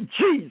 Thank you,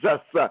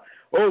 Jesus.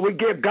 Oh, we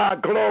give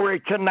God glory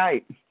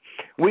tonight.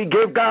 We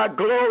give God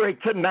glory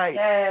tonight.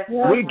 Yes.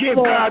 We give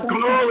God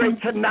glory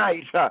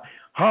tonight.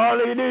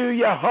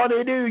 Hallelujah.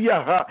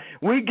 Hallelujah.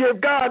 We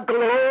give God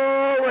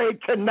glory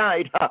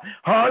tonight.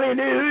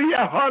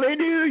 Hallelujah.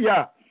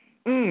 Hallelujah.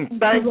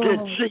 Thank you,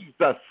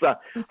 Jesus.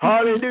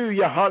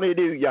 Hallelujah.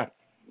 Hallelujah.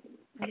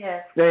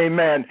 Yes.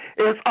 Amen.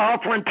 It's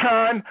offering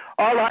time.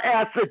 All I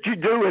ask that you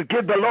do is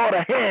give the Lord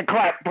a hand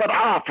clap for the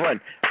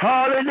offering.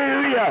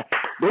 Hallelujah.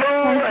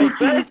 Glory.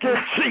 Thank you,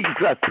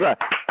 Jesus.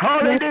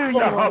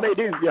 Hallelujah.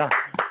 Hallelujah.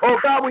 Oh,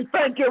 God, we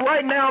thank you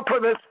right now for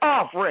this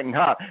offering.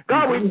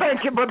 God, we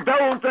thank you for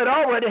those that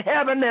already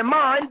have in their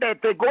mind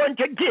that they're going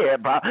to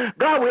give.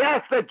 God, we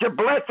ask that you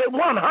bless it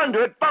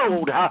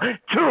 100-fold,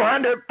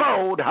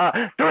 200-fold,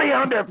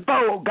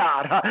 300-fold,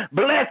 God.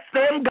 Bless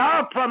them,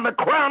 God, from the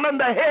crown of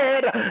the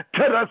head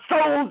to the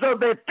soles of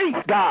their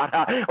feet, God.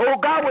 Oh,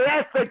 God, we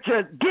ask that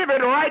you give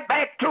it right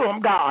back to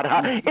them, God,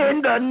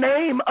 in the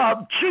name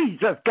of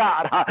Jesus,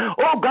 God.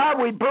 Oh, God,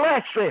 we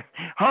bless you.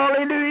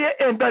 Hallelujah,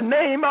 in the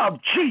name of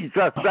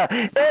Jesus.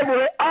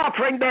 Every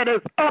offering that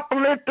is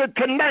uplifted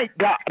tonight,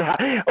 God.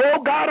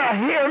 Oh, God, I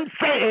hear him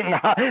saying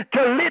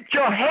to lift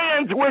your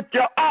hands with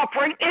your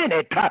offering in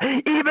it,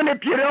 even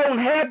if you don't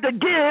have to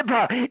give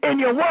and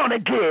you want to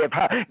give.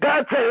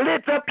 God said,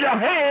 lift up your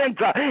hands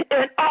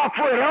and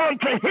offer it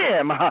unto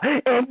him,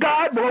 and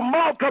God will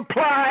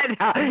multiply it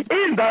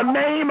in the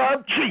name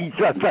of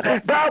Jesus.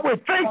 God, we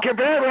thank you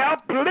for every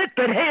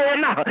uplifted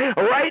hand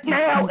right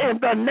now in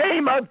the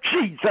name of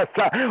Jesus.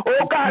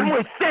 Oh, God,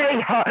 we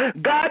say,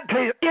 God,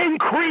 to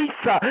increase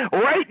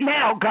right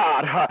now,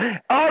 God.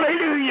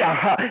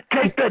 Hallelujah.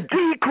 Take the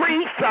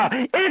decrease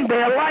in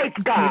their life,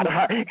 God,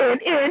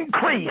 and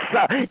increase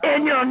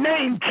in your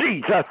name,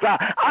 Jesus.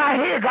 I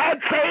hear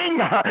God saying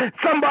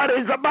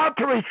somebody's about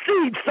to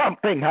receive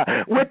something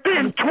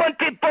within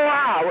 24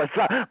 hours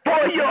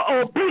for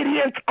your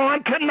obedience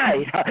on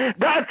tonight.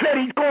 God said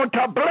he's going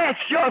to bless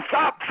your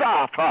socks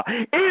off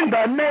in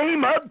the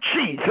name of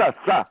Jesus.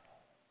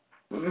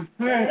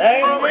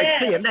 Glory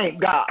to your name,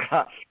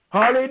 God.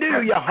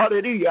 Hallelujah,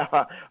 hallelujah.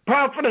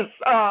 Prophetess,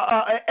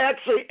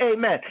 actually,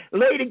 amen.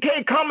 Lady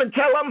K, come and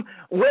tell them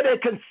where they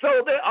can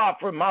sow their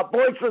offering. My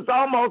voice is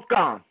almost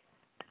gone.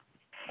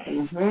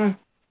 Amen.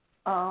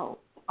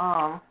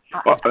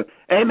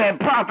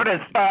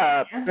 Prophetess,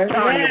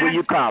 Tanya, will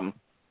you come?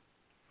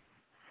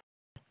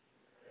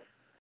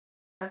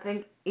 I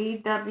think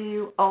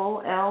EWOLM.org.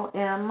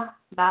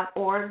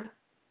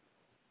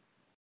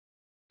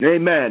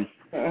 Amen.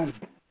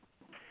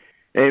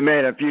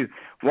 Amen. If you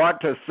want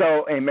to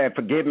sow, amen,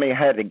 forgive me, I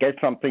had to get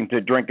something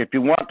to drink. If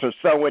you want to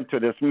sow into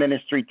this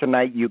ministry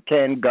tonight, you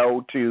can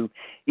go to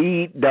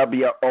EWOLM.org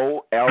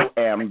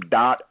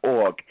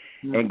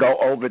and go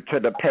over to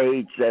the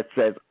page that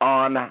says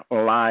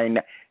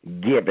online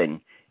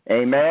giving.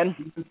 Amen.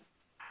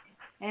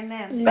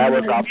 Amen. That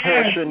was our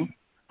portion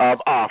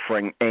of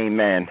offering.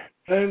 Amen.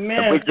 Amen.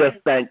 And we just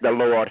thank the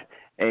Lord,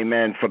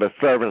 amen, for the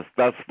service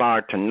thus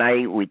far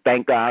tonight. We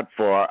thank God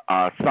for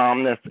our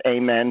psalmist,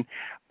 amen.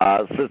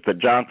 Sister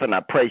Johnson, I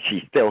pray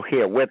she's still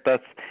here with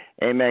us.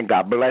 Amen.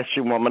 God bless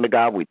you, woman of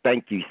God. We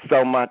thank you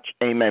so much.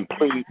 Amen.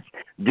 Please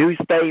Do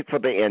stay for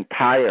the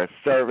entire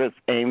service,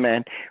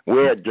 amen.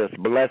 We're just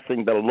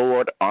blessing the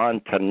Lord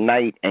on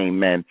tonight,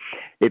 amen.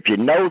 If you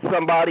know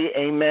somebody,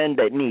 amen,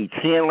 that needs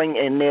healing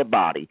in their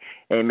body,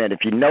 amen. If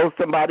you know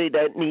somebody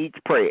that needs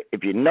prayer,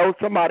 if you know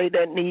somebody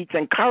that needs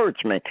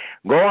encouragement,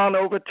 go on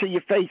over to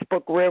your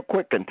Facebook real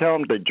quick and tell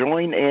them to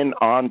join in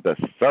on the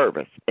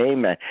service,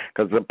 amen,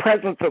 because the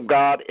presence of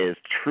God is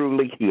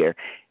truly here.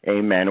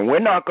 Amen. And we're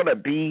not going to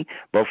be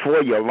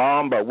before you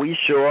long, but we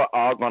sure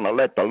are going to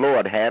let the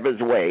Lord have his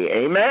way.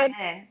 Amen?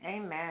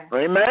 Amen.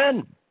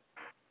 Amen.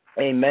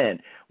 Amen.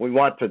 We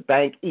want to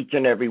thank each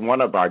and every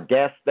one of our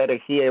guests that are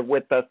here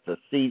with us this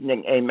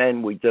evening.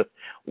 Amen. We just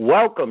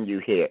welcome you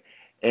here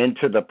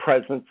into the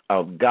presence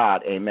of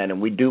God. Amen.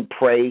 And we do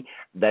pray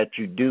that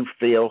you do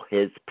feel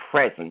his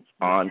presence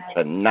on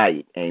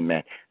tonight.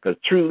 Amen. Because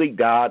truly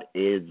God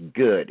is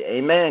good.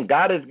 Amen.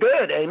 God is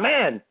good.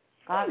 Amen.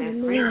 God is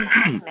real.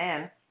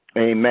 Amen.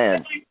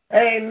 Amen.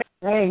 Amen.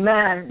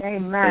 Amen.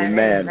 Amen.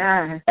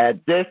 Amen.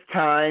 At this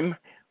time,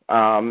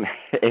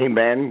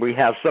 amen, we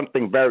have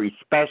something very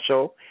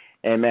special.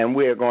 Amen.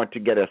 We are going to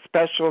get a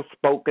special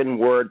spoken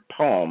word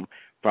poem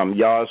from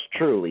yours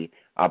truly,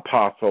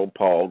 Apostle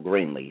Paul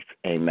Greenleaf.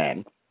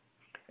 Amen.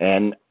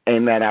 And,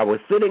 amen, I was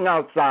sitting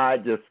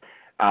outside, just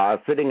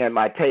sitting at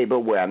my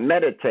table where I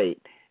meditate,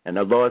 and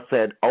the Lord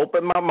said,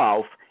 open my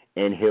mouth,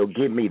 and he'll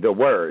give me the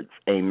words.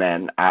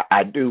 Amen.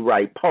 I do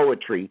write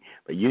poetry,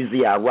 but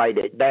usually I write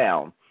it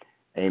down.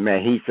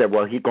 Amen. He said,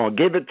 well, he's going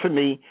to give it to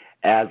me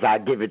as I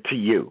give it to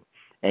you.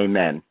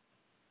 Amen.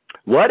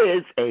 What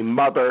is a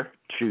mother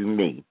to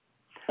me?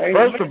 Amen.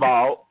 First of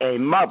all, a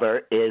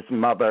mother is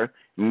Mother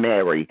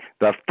Mary,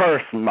 the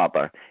first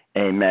mother,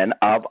 amen,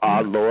 of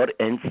our Lord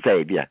and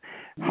Savior.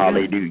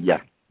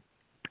 Hallelujah.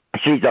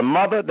 She's a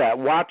mother that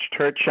watched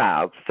her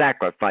child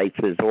sacrifice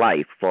his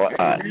life for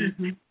us.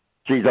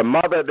 She's a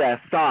mother that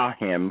saw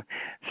him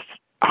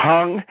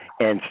hung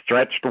and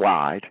stretched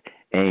wide.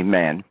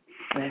 Amen.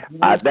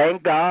 I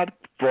thank God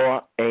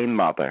for a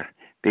mother,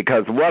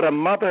 because what a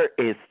mother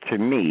is to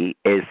me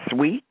is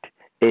sweet,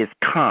 is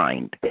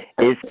kind,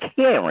 is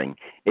caring,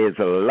 is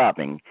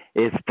loving,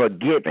 is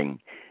forgiving.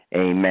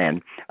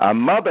 Amen. A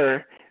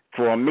mother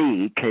for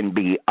me can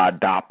be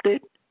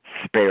adopted,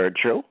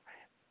 spiritual,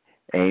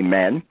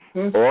 amen,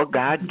 or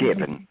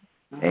God-given.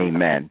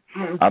 Amen.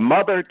 A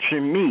mother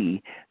to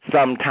me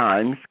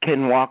sometimes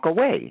can walk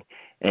away.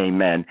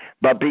 Amen.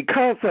 But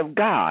because of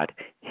God,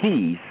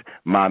 he's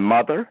my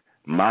mother,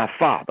 my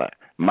father,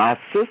 my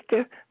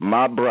sister,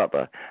 my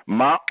brother,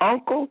 my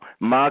uncle,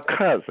 my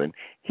cousin.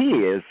 He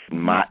is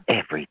my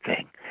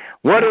everything.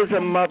 What is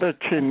a mother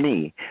to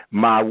me?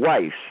 My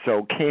wife,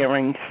 so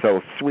caring,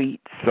 so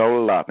sweet, so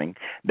loving,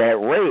 that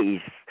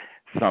raised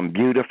some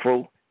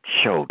beautiful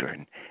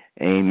children.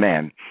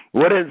 Amen.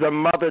 What is a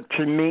mother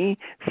to me?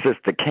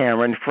 Sister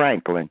Karen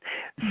Franklin,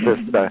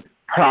 Sister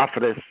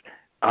Prophetess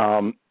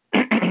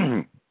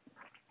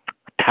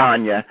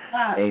Tanya,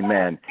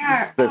 amen.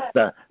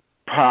 Sister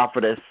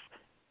Prophetess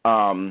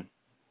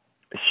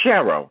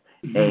Cheryl,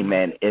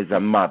 amen, is a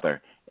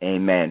mother.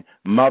 Amen.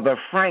 Mother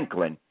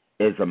Franklin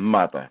is a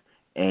mother.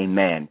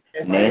 Amen.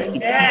 Nancy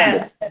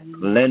Pettis,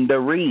 Linda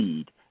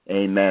Reed,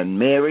 amen.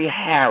 Mary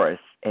Harris,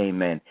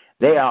 amen.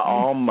 They are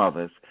all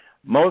mothers.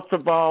 Most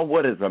of all,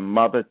 what is a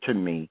mother to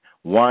me?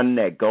 One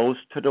that goes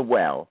to the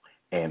well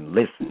and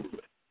listens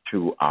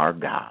to our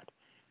God.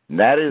 And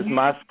that is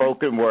my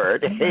spoken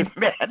word.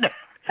 Amen.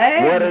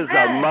 What is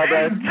a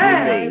mother to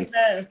me?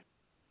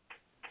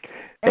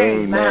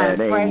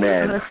 Amen.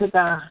 Amen.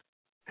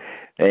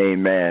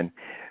 Amen.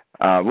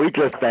 We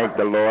just thank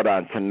the Lord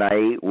on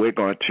tonight. We're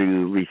going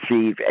to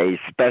receive a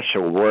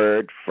special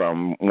word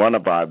from one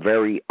of our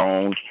very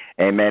own.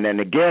 Amen. And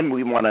again,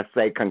 we want to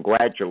say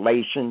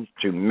congratulations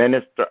to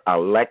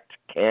Minister-elect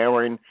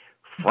Karen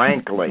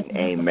Franklin.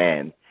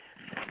 Amen.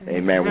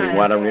 Amen. We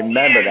want to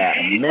remember that.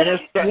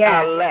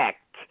 Minister-elect,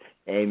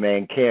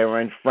 amen,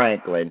 Karen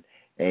Franklin,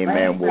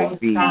 amen, will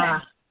be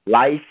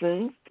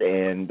licensed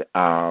and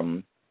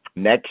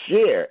next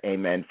year,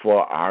 amen,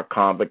 for our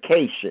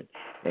convocation.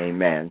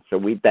 Amen. So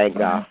we thank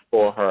God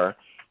for her.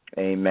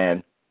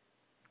 Amen.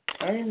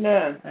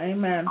 Amen.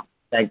 Amen.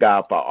 Thank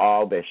God for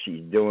all that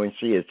she's doing.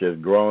 She is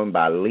just growing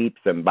by leaps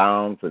and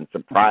bounds and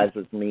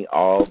surprises me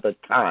all the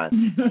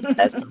time.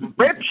 That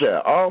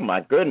scripture, oh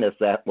my goodness,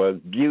 that was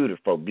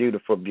beautiful,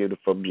 beautiful,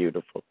 beautiful,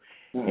 beautiful.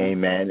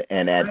 Amen.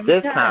 And at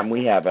this time,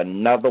 we have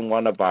another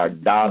one of our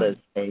daughters,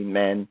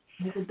 amen,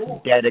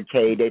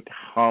 dedicated,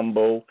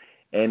 humble.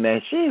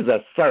 Amen. She is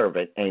a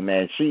servant.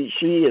 Amen. She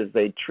is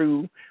a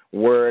true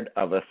word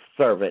of a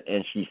servant,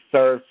 and she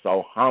serves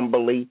so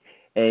humbly.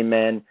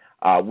 Amen.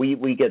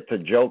 We get to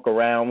joke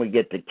around, we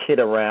get to kid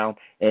around,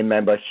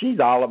 amen. But she's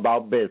all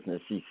about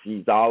business.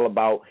 She's all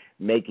about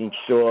making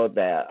sure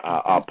that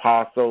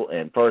Apostle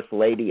and First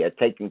Lady are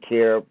taking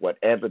care of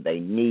whatever they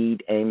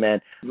need,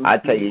 amen. I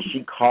tell you,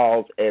 she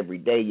calls every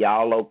day.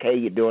 Y'all okay?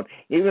 You doing?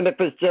 Even if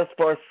it's just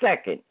for a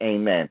second,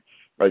 amen.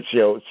 Or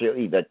she'll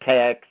either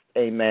text,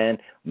 amen,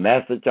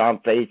 message on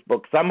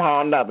Facebook, somehow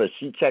or another.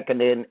 She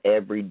checking in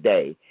every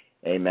day.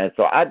 Amen.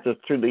 So I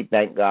just truly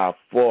thank God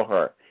for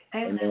her.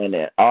 Amen.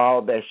 And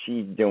all that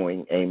she's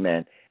doing.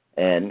 Amen.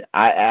 And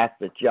I ask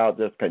that y'all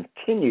just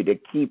continue to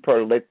keep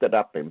her lifted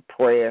up in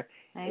prayer.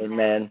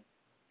 Amen.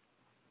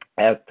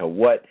 As to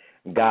what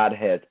God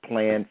has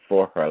planned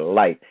for her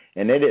life.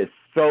 And it is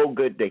so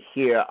good to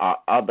hear our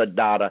other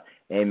daughter,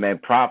 amen,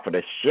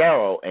 Prophetess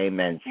Cheryl,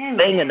 amen,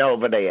 singing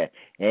over there.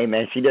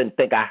 Amen. She didn't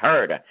think I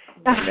heard her.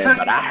 Amen,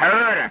 but I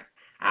heard her.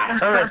 I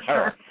heard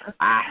her.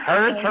 I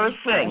heard her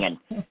singing.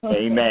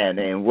 Amen.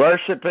 And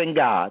worshiping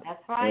God. That's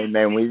right.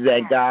 Amen. We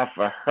thank God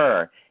for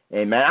her.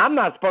 Amen. I'm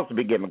not supposed to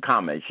be giving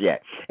comments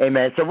yet.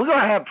 Amen. So we're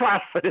going to have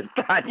Prophetess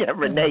Tanya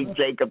Renee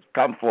Jacobs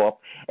come forth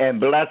and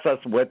bless us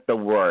with the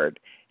word.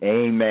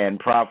 Amen.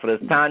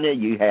 Prophetess Tanya,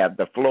 you have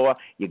the floor.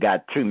 You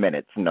got 2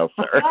 minutes. No,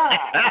 sir.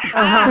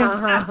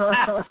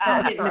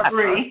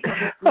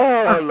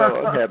 Oh,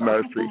 Lord, have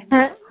mercy.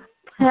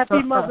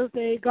 Happy Mother's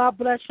Day. God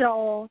bless you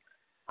all.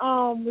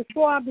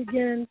 Before I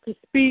begin to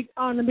speak,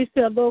 let me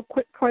say a little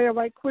quick prayer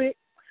right quick.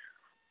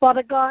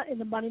 Father God, in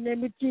the mighty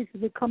name of Jesus,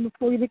 we come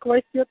before you to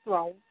grace your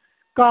throne.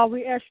 God,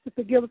 we ask you to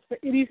forgive us for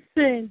any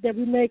sin that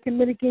we may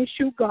commit against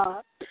you,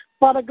 God.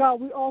 Father God,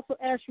 we also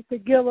ask you to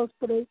forgive us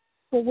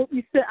for what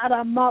we said out of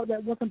our mouth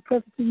that wasn't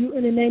pleasant to you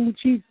in the name of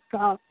Jesus,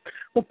 God.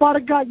 But Father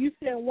God, you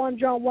said in 1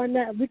 John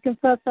 1:9, we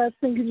confess our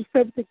sin, you just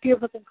to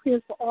forgive us and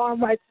cleanse for all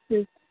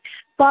unrighteousness.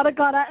 Father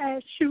God, I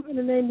ask you in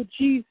the name of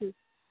Jesus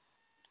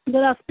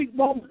that I speak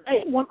Romans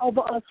 8:1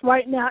 over us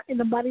right now in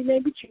the mighty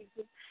name of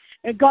Jesus.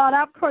 And God,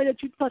 I pray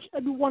that you touch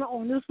everyone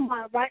on this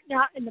line right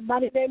now in the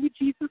mighty name of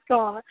Jesus,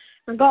 God.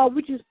 And God,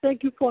 we just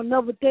thank you for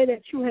another day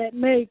that you had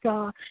made,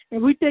 God.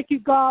 And we thank you,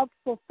 God,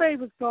 for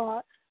favors,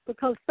 God,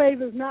 because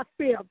favor is not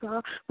fair,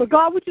 God. But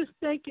God, we just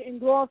thank you and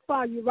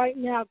glorify you right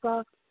now,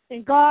 God.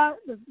 And God,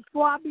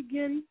 before I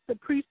begin to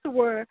preach the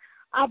word,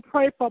 I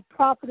pray for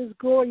Prophetess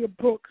Gloria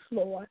Brooks,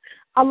 Lord.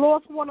 I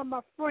lost one of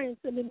my friends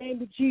in the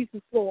name of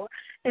Jesus, Lord.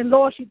 And,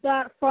 Lord, she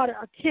died Friday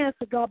of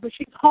cancer, God, but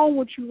she's home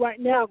with you right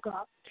now,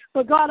 God.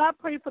 But, God, I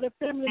pray for the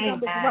family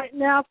members right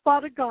now,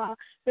 Father God,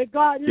 that,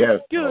 God, it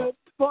is good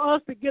for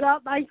us to get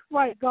our life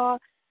right, God,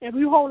 and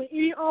we hold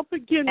any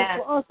unforgiveness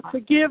for us to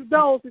forgive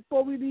those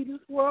before we leave this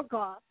world,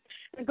 God.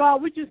 And,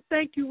 God, we just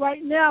thank you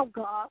right now,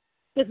 God.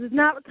 This is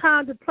not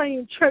time to play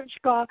in church,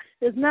 God.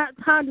 It's not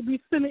time to be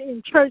sitting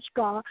in church,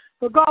 God.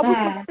 But, God, we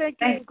just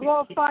thank you and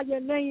glorify your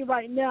name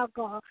right now,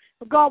 God.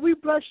 But, God, we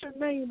bless your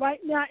name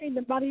right now in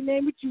the mighty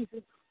name of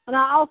Jesus. And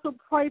I also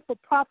pray for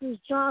Prophetess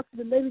Johnson,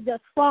 the lady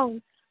that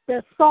sung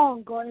that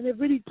song, God, and it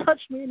really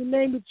touched me in the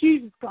name of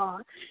Jesus,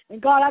 God.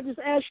 And, God, I just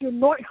ask you to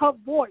anoint her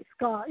voice,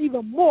 God,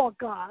 even more,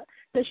 God,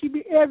 that she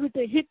be able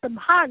to hit them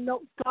high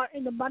notes, God,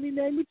 in the mighty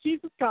name of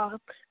Jesus,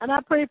 God. And I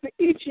pray for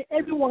each and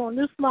everyone on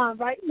this line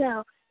right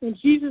now. In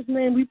Jesus'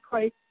 name we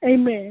pray.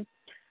 Amen.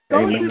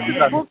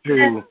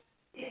 Amen.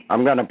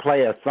 I'm going to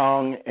play a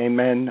song.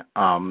 Amen.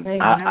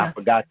 I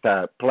forgot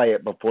to play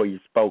it before you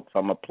spoke, so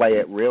I'm going to play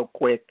it real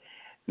quick,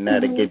 and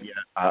that'll give you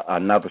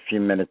another few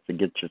minutes to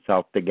get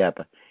yourself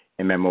together.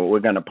 Amen. We're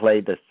going to play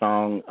the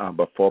song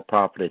before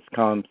Prophetess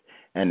comes,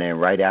 and then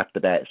right after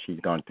that, she's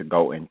going to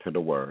go into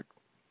the Word.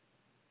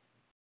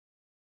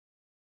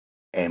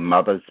 A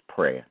Mother's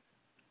Prayer.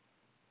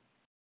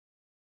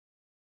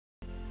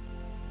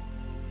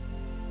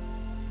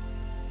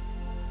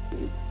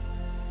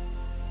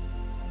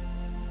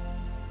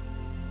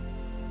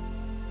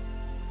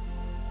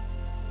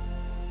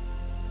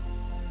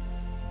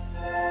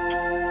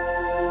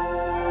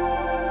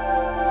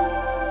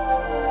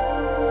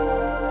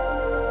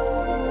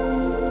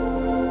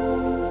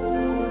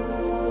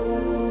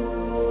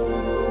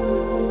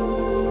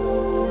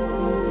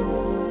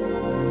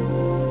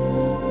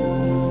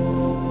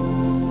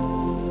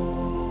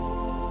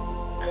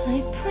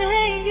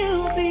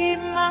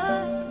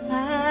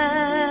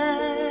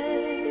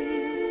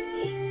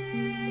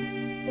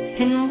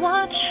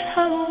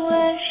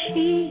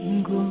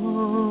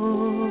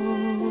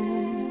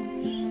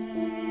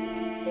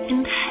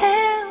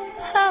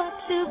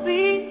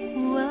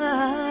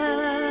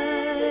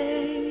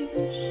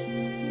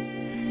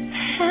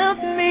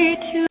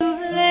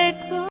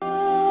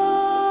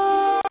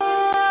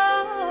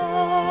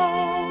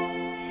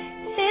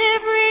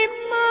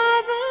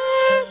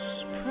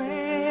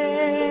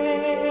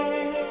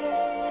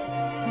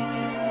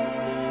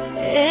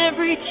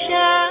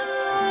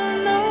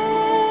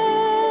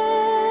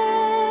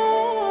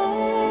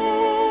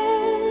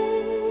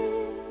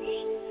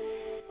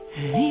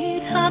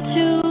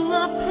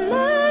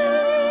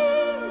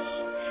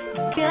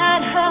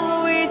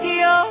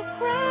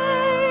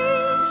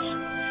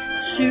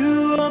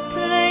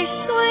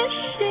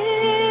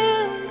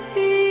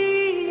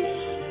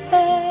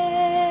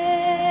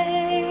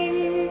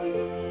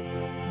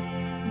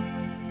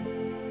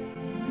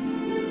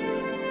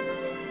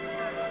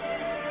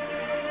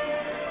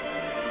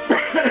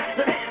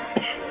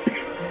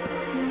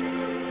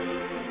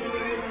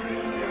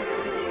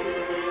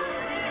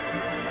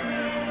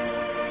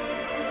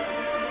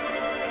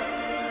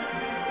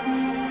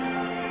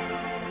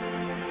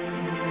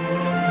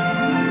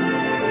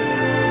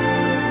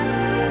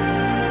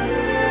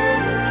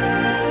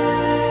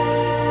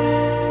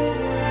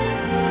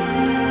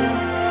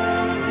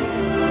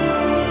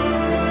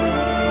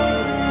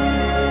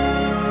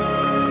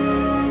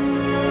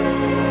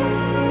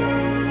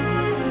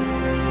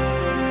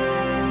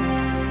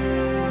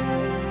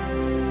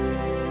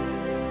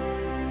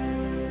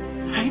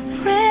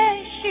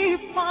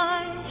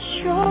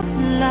 your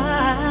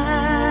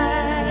light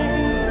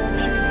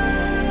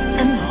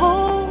and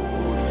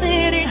holds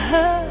it in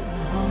her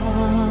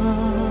heart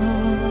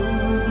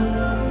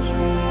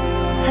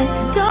as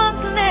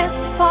darkness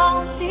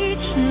falls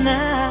each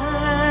night.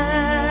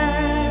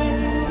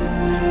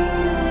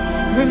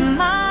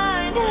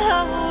 Remind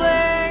her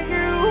where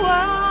you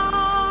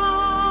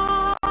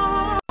are.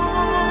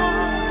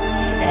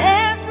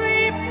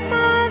 Every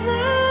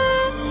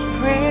mother's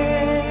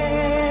prayer,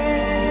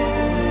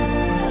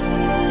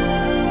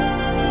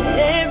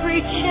 every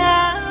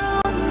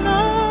child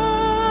knows.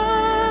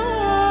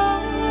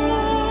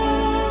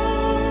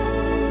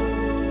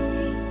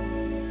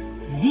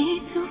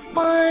 Need to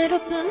find a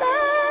place,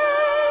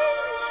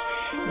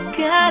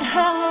 guide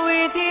her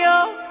with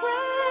your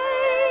grace,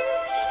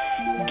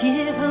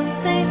 give her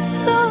faith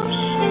so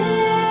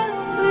she'll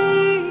be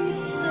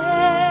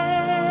saved.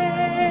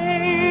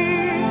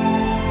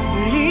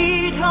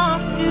 Lead her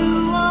to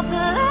a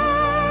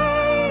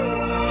place,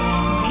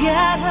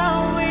 guide her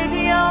with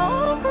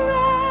your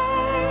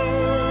grace,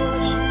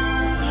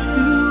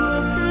 to a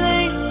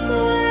place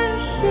where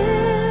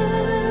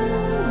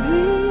she'll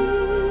be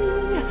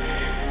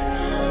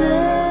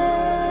saved.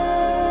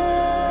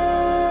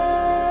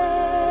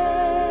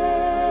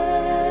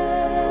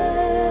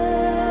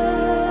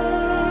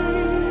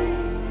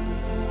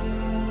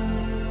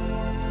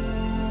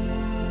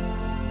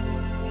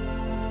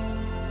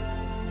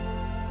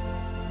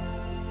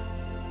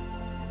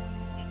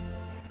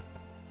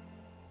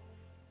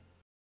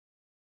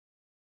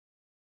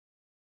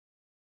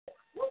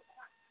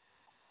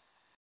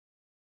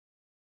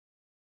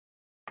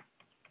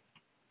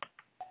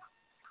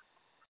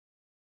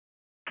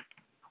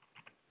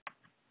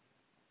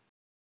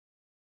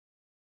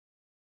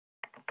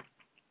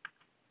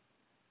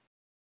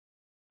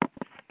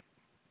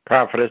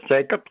 Prophetess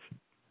Jacobs?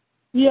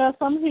 Yes,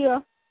 I'm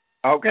here.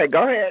 Okay,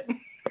 go ahead.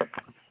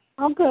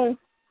 Okay.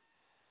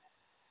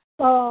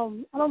 I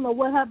don't know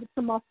what happened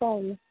to my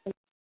phone.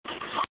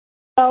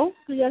 Hello,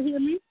 can you hear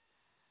me?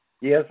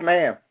 Yes,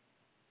 ma'am.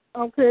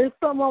 Okay,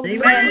 something wrong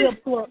with my ear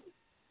plug.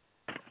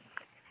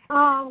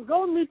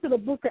 Go with me to the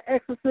book of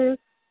Exodus,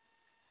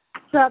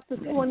 chapter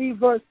 20,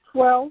 verse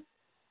 12.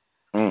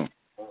 I'm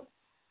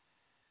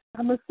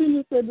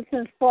assuming it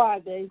since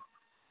Friday.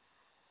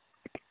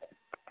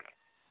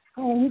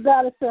 And you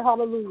got to say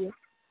hallelujah.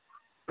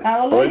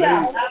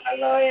 Hallelujah.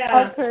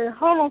 Hallelujah. Okay,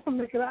 hold on for a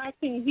minute. I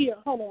can't hear.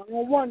 Hold on.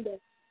 No wonder.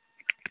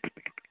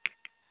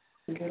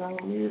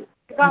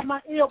 Got my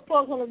ear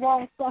plugged on the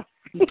wrong side.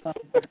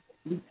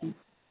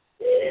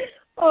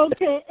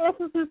 Okay,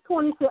 Exodus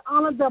 20 says,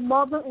 honor their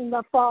mother and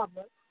their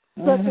father,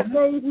 that the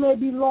days may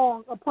be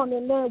long upon the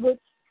land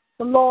which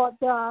the Lord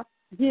thy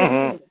gives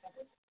you.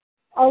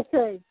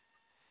 Okay,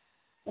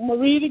 I'm going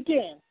to read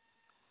again.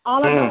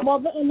 Honor their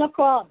mother and their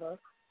father,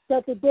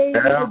 that the days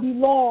may be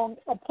long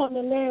upon the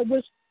land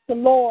which the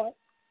Lord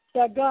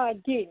thy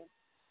God gives.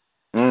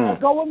 Now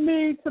go with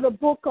me to the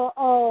book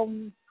of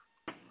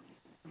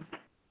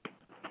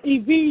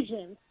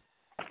Ephesians,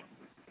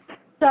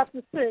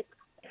 chapter 6.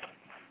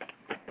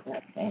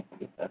 Okay,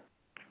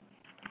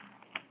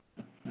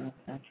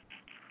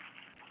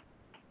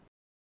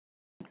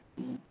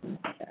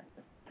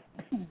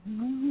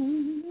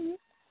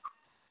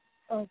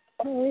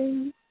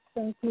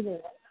 thank you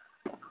there.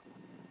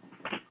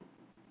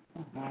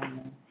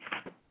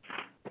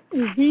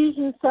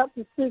 Ephesians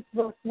chapter 6,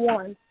 verse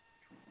 1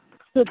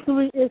 to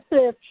 3, it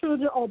says,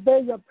 children,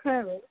 obey your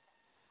parents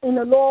in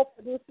the Lord,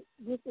 for this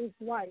is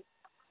right.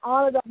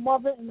 Honor the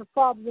mother and the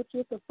father, which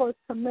is the first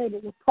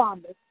commandment with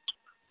promise,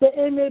 that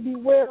it may be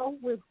well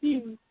with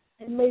you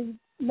and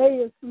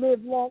may us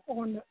live long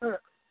on the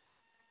earth.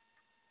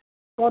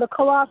 Go to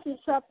Colossians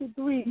chapter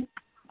 3,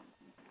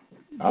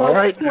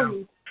 verse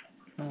 20.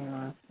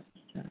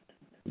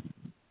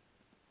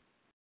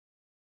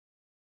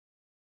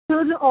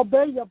 Children,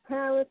 obey your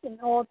parents in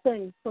all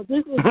things, for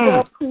this is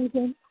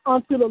well-pleasing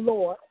unto the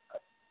Lord.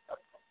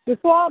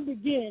 Before I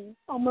begin,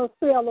 I'm going to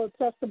say a little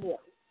testimony.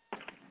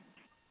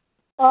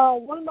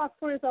 One of my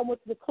friends I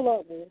went to the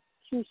club with,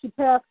 she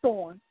passed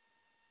on,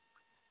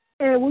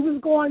 and we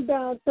was going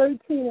down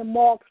 13 in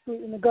Mark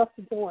Street in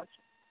Augusta, Georgia.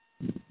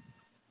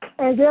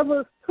 And there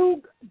was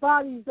two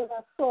bodies that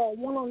I saw,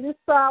 one on this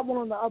side, one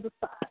on the other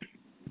side.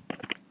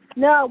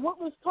 Now, what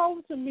was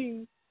told to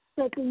me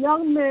that the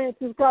young man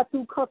just got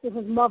through cussing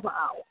his mother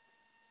out.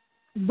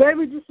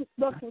 Very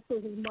disrespectful to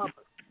his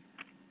mother.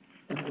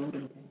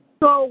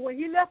 So when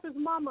he left his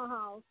mama's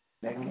house,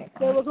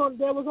 there was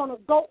on a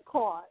goat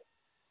cart.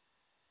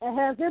 And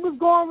as they was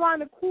going around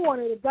the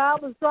corner, the guy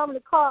was driving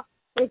the car,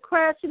 they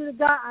crashed into the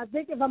guy, I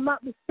think if I'm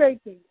not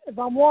mistaken, if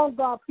I'm wrong,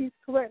 God, please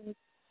correct me,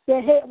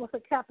 their head was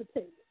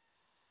decapitated.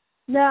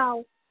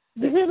 Now,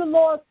 you hear the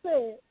Lord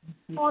say,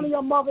 honor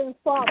your mother and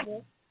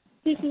father,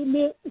 he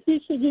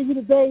should give you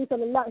the days of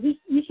the life.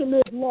 You should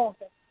live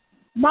longer.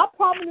 My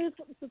problem is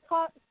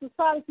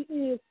society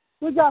is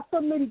we got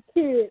so many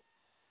kids,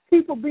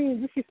 people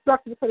being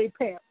disrespectful to their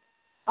parents.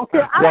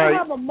 Okay, I don't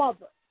have a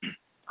mother.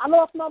 I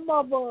lost my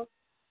mother.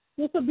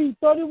 This will be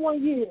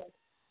 31 years.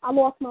 I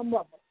lost my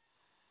mother.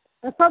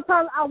 And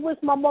sometimes I wish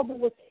my mother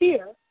was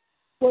here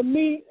with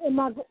me and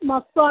my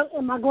son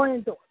and my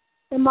granddaughter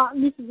and my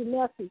nieces and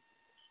nephews.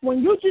 When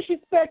you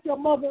disrespect your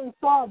mother and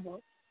father,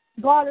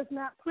 God is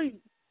not pleased.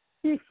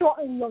 He's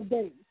shortening your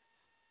days.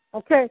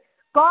 Okay?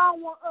 God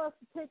wants us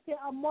to take care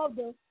of our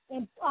mother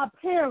and our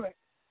parents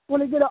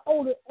when they get an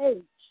older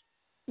age.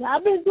 Now,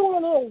 I've been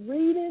doing a little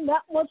reading,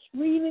 not much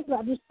reading,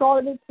 because I just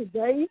started it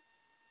today.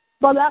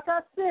 But like I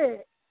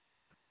said,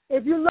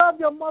 if you love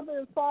your mother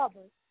and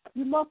father,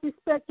 you must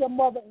respect your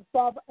mother and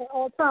father at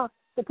all times.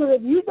 Because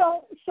if you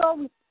don't show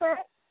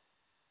respect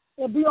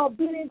and be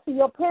obedient to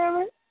your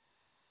parents,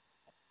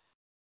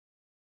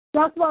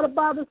 that's why the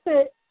Bible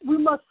said we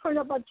must train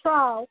up a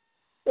child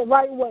the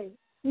right way.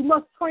 We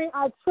must train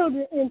our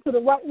children into the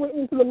right way,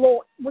 into the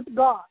Lord, with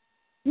God.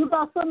 You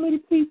got so many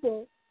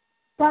people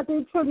got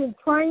their children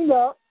trained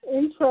up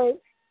in church.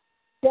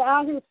 They're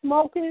out here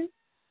smoking,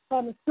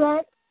 having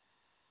sex,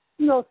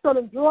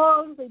 selling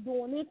drugs. They're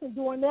doing this and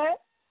doing that.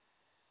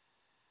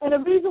 And the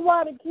reason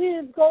why the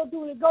kids go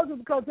through it goes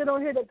because they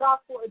don't hear the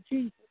gospel of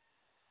Jesus.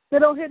 They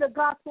don't hear the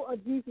gospel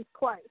of Jesus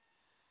Christ.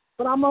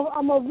 But I'm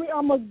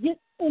gonna get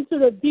into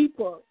the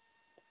deeper.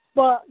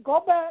 But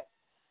go back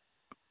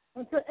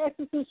into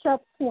Exodus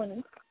chapter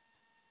 20.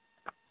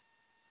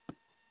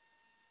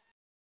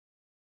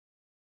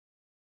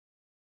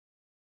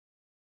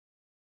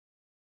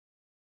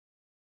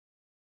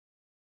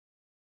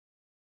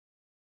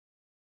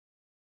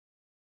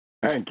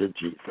 Thank you,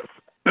 Jesus.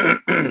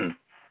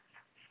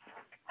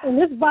 And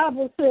this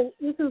Bible says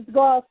this is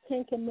God's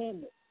 10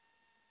 Commandments.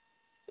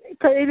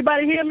 Can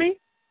anybody hear me?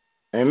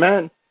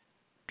 Amen.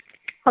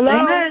 Hello?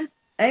 Amen.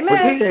 Amen. We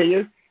can hear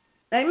you.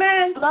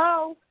 Amen.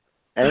 Hello?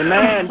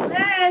 Amen.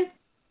 Amen.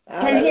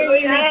 I can hear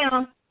you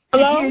now.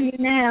 Hello? I can hear you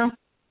now.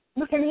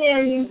 We can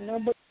hear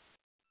you.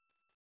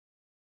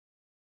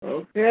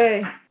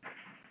 Okay.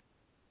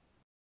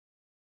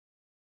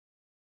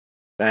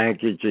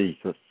 Thank you,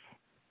 Jesus.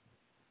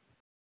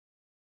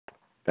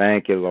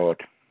 Thank you, Lord.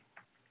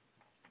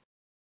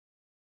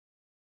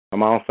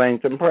 Come on,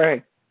 saints, and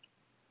pray.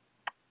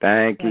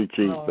 Thank you,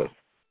 Jesus.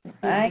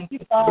 Thank you,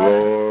 Father.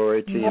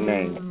 Glory to your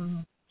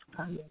name.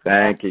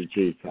 Thank you,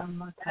 Jesus.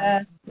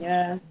 Yes,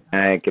 yes.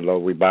 Thank you,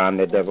 Lord. We bind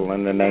the devil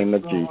in the name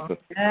of Jesus.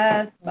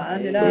 Yes,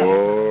 bind it up.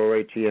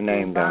 Glory to your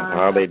name, God.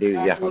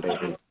 Hallelujah.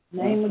 Hallelujah.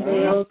 Name of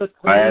Jesus.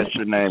 Bless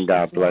your name,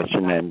 God. Bless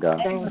your name, God.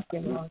 Thank you,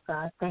 Lord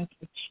God. Thank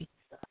you, Jesus.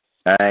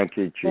 Thank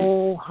you, Jesus.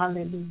 Oh,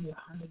 hallelujah.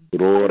 Hallelujah.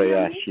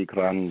 Gloria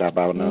shikranda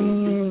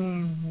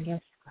baunam.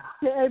 Yes, God.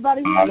 Can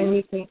everybody hear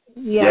me?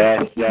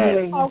 Yes,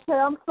 yes. Okay,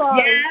 I'm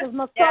sorry. Yes,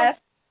 my yes.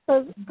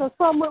 Because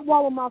something went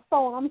wrong with my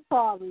phone. I'm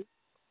sorry.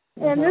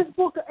 In this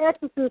book of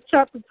Exodus,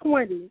 chapter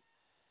 20,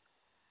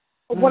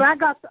 what I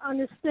got to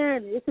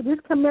understand is that this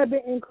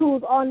commandment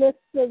includes all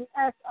necessary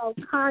acts of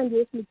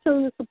kindness,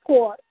 material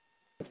support,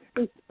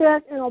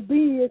 respect, and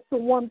obedience to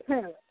one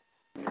parent.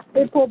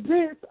 It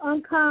forbids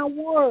unkind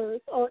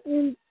words or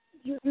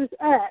injurious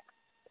acts.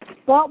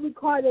 God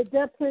required a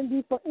death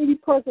penalty for any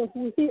person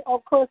who hit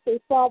or cursed their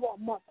father or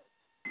mother.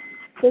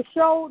 This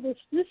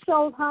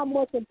shows how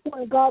much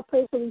important God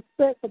places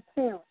respect for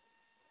parents.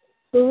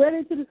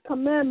 Related to this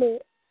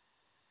commandment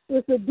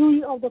is the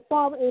duty of the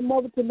father and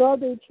mother to love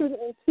their children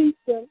and teach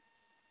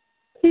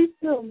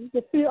them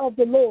the fear of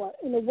the Lord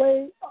in the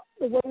ways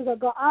of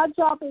God. Our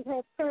job is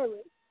as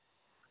parents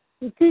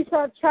to teach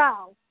our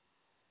child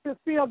to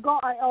fear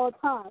God at all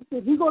times.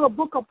 If you go to the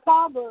book of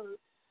Proverbs,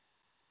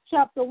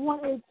 chapter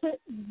 1,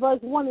 verse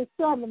 1 and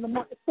 7, I'm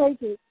not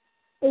mistaken,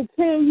 it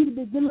tells you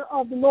the beginning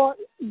of the Lord,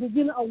 the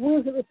beginning of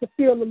wisdom is to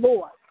fear the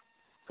Lord.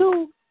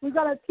 2, we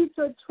got to teach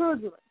our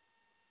children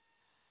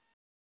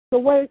the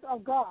ways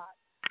of God.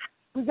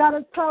 We got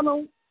to tell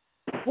them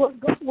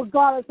what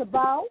God is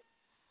about,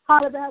 how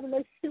to have a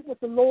relationship with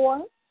the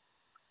Lord.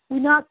 We're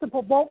not to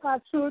provoke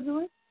our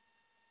children.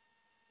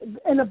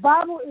 In the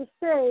Bible, it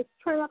says,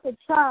 train up a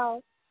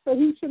child so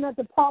he should not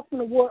depart from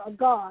the word of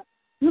God.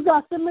 You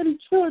got so many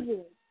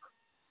children.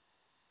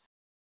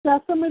 So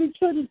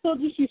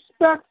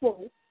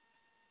disrespectful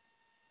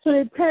to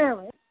their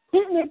parents,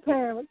 hitting their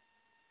parents.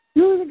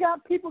 You even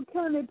got people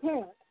killing their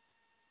parents.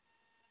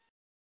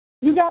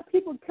 You got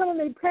people killing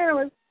their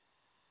parents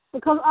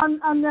because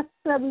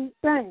unnecessary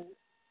things.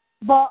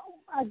 But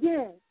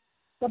again,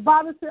 the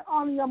Bible said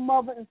honor your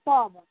mother and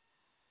father.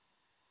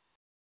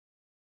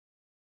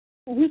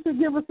 And he should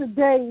give us the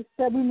days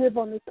that we live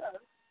on this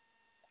earth.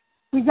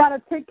 We got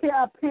to take care of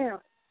our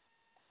parents.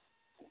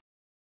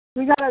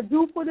 We got to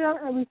do for them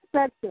and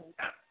respect them.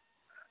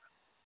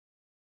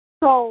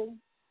 So,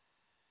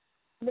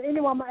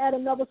 anyway, I'm going to add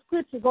another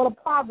scripture. Go to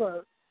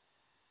Proverbs,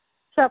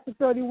 chapter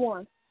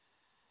 31.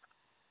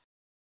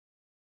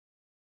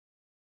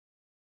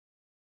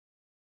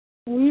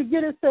 When you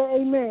get it, say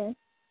amen.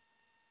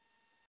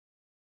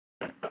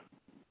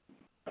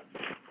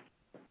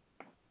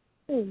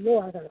 Oh,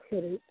 Lord, I got to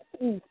hit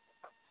it.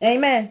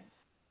 Amen.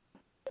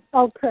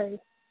 Okay.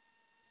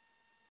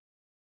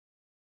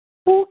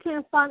 Who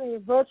can find a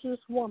virtuous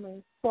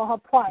woman for her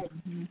price?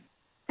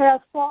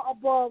 Has far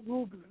above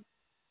rubies.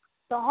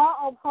 The heart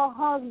of her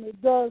husband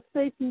does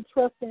safely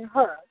trust in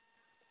her.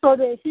 so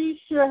that he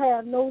should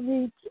have no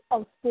need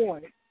of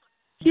spoiling.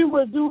 She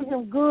will do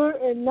him good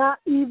and not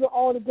evil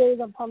all the days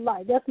of her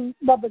life. That's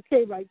Mother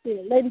K right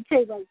there, Lady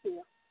K right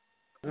there.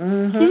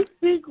 Mm-hmm. She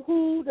speaks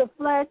who the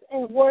flesh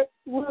and work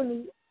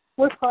willingly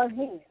with her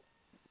hands.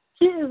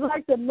 She is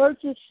like the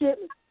merchant ship.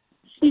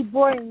 She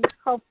brings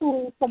her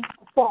food from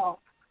afar.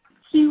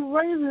 She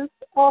raises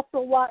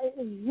also while it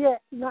is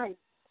yet night,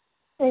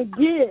 and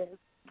gives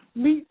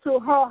meat to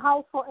her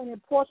household and a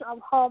portion of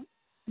her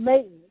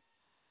maidens.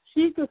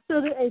 She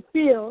considered a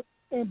field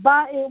and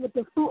buy it with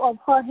the fruit of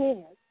her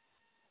hands.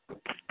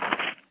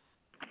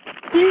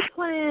 She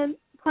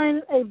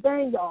planted a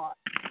vineyard.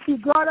 She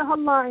guarded her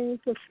lions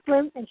to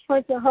strength and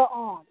strengthen her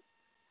arms.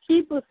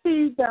 She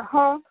perceived that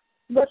her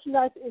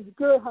merchandise is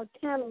good. Her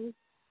candle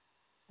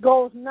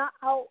goes not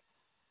out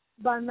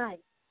by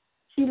night.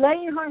 She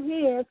laid her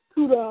hands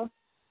to the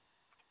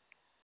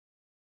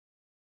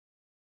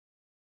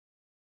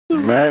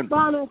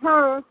bound in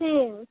her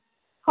hands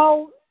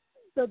hold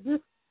this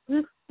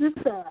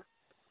staff.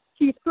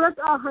 She stretched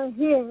out her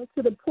hands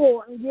to the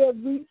poor and yet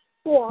reached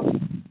forth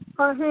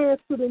her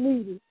hands to the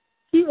needy.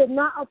 She is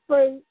not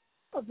afraid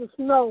of the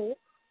snow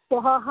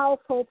for her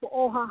household, for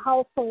all her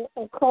household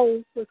are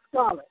clothed with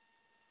scarlet.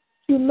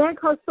 She make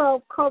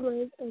herself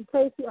coverings and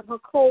pasty of her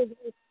clothes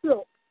is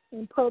silk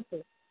and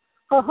purple.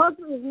 Her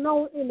husband is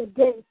known in the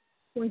gates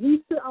when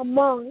he sit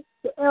among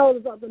the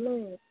elders of the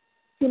land.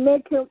 She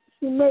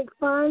make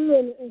fine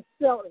linen and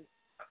sell it,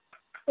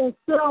 and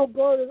sell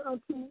burdens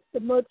unto the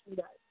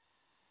merchandise.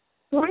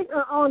 Strength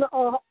and honor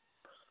are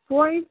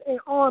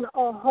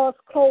her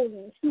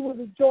clothing. She will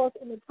rejoice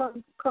in the time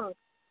to come.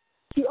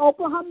 She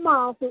opened her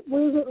mouth with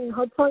wisdom, and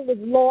her tongue is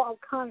law of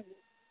kindness.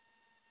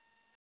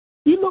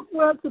 She looked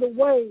well to the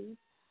ways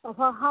of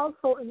her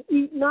household and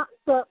eat not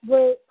the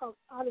bread of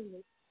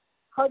idleness.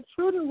 Her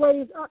children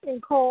raise up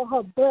and call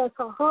her blessed,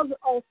 her husband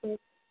also,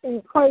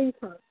 and praise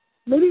her.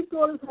 Many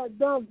daughters have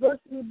done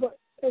virtually, but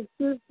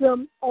exist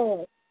them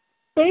all.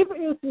 Favor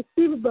is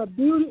received, but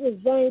beauty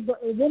is vain, but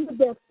a woman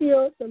that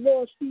fears the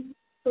Lord, she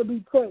will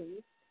be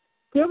praised.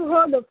 Give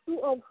her the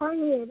fruit of her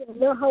hands, and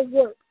let her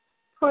work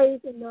praise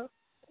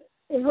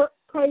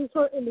praise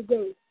her in the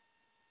days.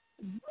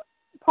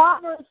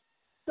 Proverbs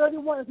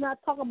 31 is not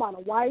talking about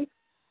a wife.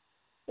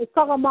 It's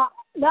talking about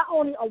not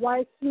only a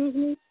wife,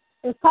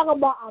 it's talking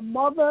about a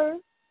mother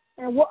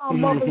and what a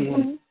mother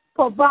do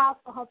provide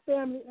for her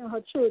family and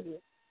her children.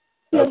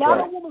 See, a lot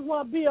of women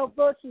want to be a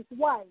virtuous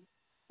wife,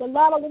 but a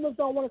lot of women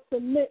don't want to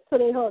submit to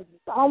their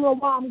husbands. I don't know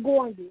why I'm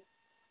going there.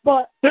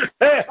 But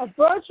a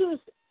virtuous...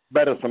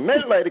 Better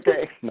submit, Lady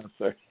K. No,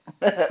 sir.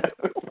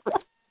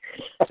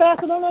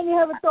 Pastor, don't let me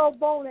have a throw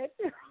bone at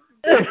you.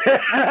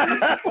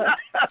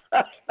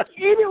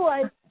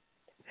 Anyway,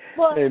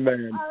 but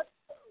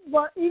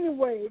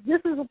anyway,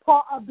 this is a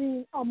part of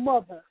being a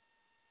mother.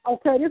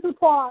 Okay, this is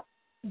part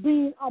of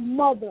being a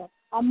mother.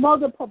 A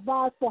mother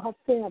provides for her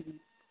family.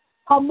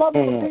 Her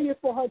mother provides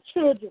for her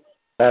children.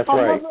 That's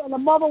right. And the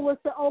mother will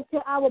say, okay,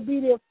 I will be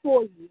there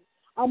for you.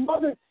 A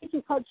mother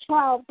teaches her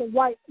child the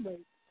right way.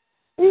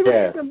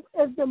 Even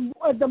if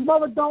the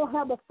mother don't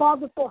have a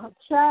father for her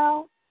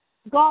child,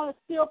 God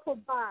still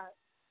provides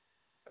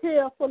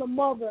care for the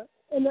mother,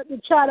 and that the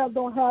child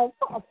don't have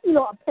a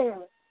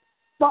parent.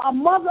 But a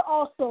mother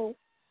also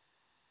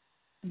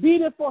be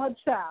there for her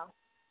child,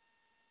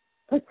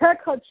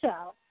 protect her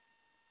child,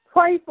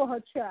 pray for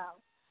her child.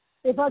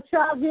 If her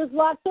child gets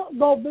locked up,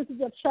 go visit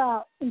your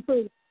child in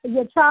prison. If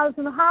your child is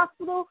in the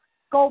hospital,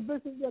 go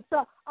visit your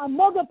child. A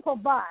mother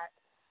provides.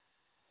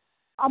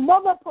 A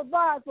mother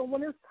provides, but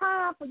when it's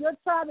time for your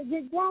child to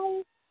get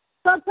grown,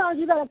 sometimes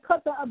you got to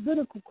cut the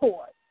umbilical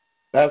cord.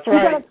 That's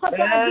right. You got to cut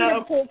the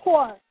umbilical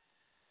cord.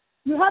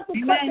 You have to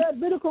cut the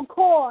umbilical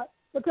cord,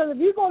 because if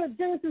you go to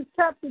Genesis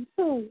chapter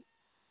 2,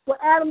 where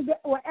Adam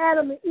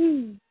and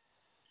Eve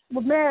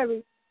were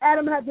married,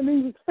 Adam had to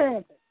leave his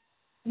family.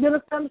 You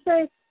understand what I'm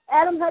saying?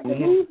 Adam had to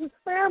leave his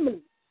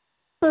family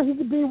so he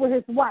could be with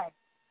his wife.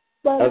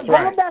 But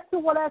going back to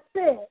what I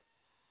said,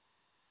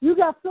 you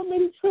got so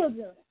many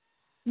children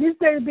these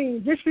days being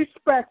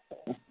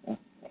disrespectful,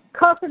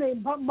 cussing their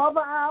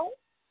mother out,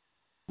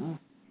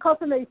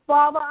 cussing their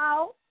father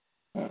out,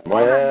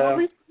 no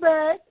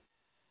respect,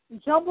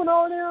 jumping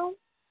on them,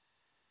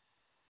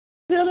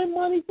 stealing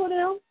money for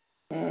them,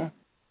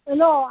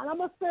 and all. And I'm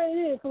going to say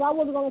this, because I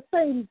wasn't going to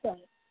say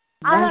anything.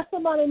 I have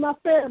somebody in my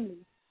family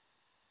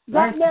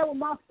got married with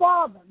my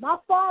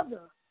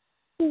father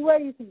who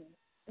raised me.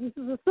 And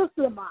this is a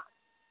sister of mine.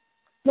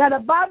 Now, the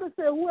Bible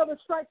says whoever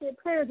strikes their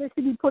parents, they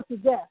should be put to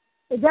death.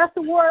 Is that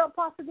the word,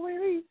 Apostle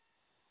Green?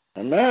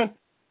 Amen.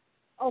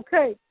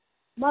 Okay.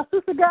 My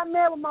sister got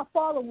married with my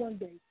father one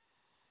day.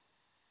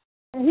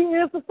 And he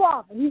is the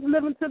father. He's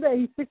living today.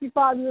 He's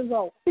 66 years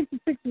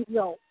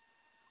old.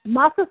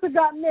 My sister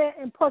got mad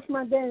and punched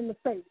my dad in the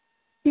face.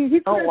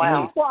 He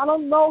wow. I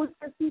don't know, he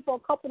said for a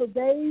couple of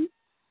days.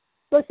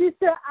 But she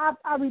said,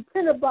 I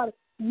repented about it.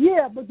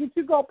 Yeah, but did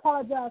you go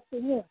apologize to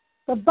him?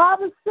 The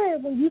Bible says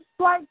when you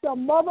strike your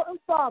mother and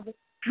father,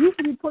 you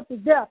should be put to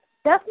death.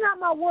 That's not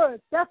my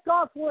words. That's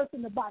God's words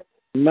in the Bible.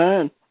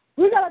 Man.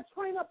 We got to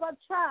train up our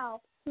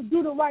child to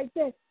do the right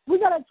thing. We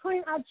got to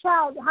train our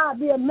child how to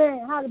be a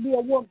man, how to be a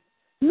woman.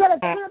 You got to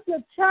train up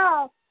your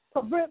child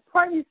to prevent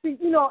pregnancy,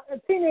 a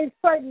teenage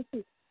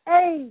pregnancy,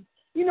 AIDS,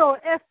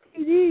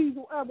 STDs,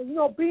 whatever,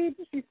 being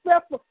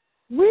disrespectful.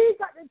 We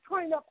got to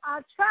train up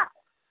our child.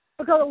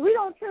 Because if we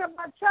don't train up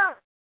our child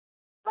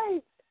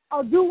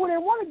or do what they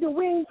want to do,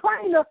 we ain't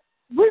trained them,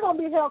 we're going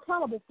to be held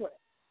accountable for it.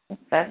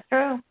 That's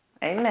true.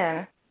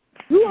 Amen.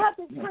 You have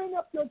to train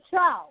up your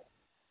child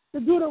to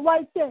do the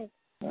right thing.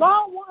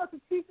 God wants us to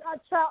teach our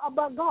child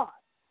about God.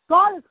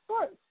 God is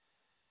first.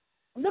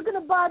 Look in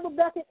the Bible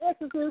back in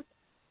Exodus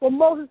where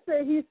Moses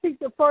said he seek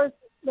the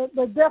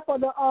death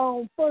of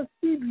the first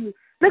Hebrew.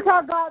 Look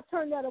how God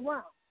turned that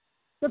around.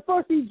 The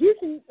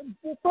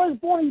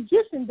firstborn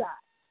Egyptian died.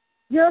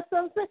 You know what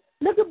I'm saying?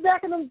 Look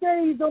back in them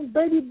days, them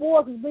baby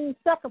boys was being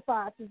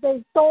sacrificed.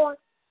 They were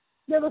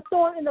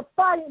thrown in the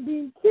fire and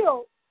being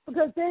killed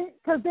because they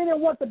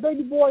didn't want the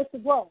baby boys to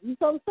grow. You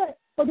know what I'm saying?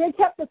 But they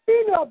kept the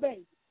female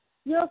baby.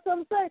 You know what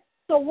I'm saying?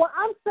 So what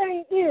I'm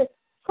saying is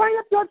train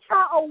up your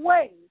child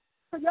away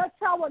so your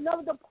child will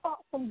never depart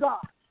from God.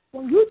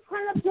 When you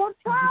train up your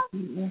child,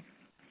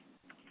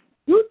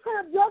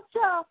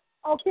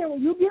 okay,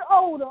 when you get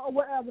older or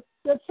whatever,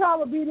 your child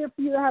will be there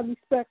for you to have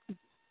respect for you.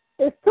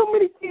 There's too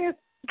many kids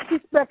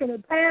disrespecting their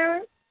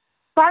parents,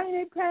 fighting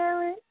their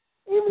parents,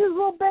 even these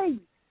little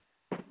babies.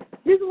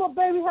 These little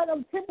babies have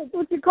them temper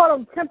fit,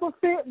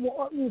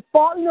 they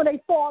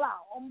fall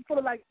out. I'm going to put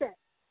it like that.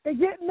 They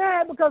get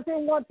mad because they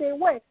want their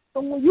way.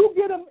 But when you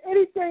give them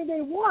anything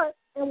they want,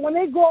 and when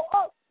they grow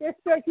up, they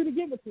expect you to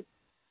give it to them.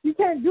 You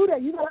can't do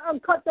that. You got to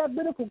uncut that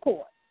umbilical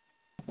cord.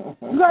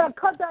 You got to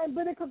cut that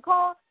umbilical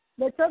cord,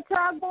 let your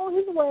child go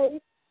his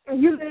way,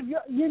 and you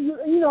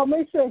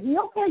make sure he's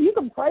okay. You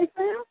can pray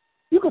for him.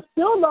 You can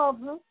still love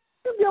him.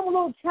 You give him a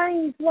little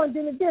change one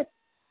thing again.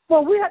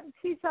 But we have to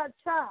teach our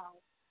child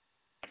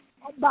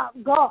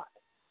about God.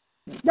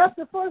 That's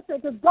the first thing,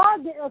 because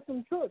God gave us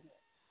some children.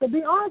 To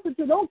be honest with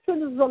you, those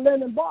children are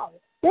lend and borrow.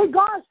 They're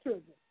God's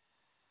children.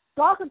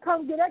 God can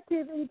come get that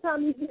kid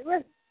anytime he get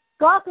ready.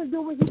 God can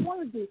do what he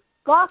want to do.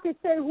 God can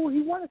say who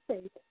he want to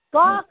say.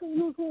 God can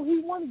use who he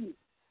want to use.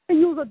 He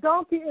used a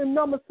donkey in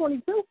Numbers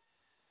 22.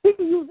 He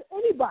can use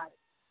anybody.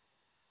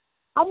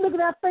 I'm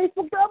looking at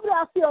Facebook the other day.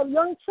 I see a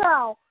young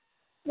child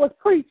was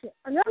preaching.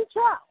 A young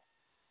child.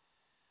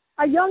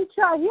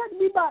 He had to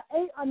be about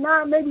 8 or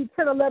 9, maybe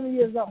 10, 11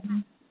 years old.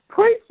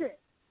 Preaching.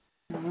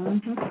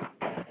 Mm-hmm.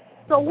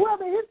 So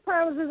whoever his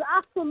parents is,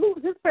 I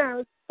salute his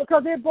parents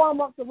because they brought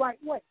him up the right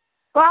way.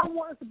 God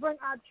wants us to bring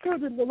our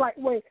children the right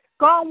way.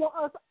 God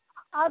wants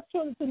our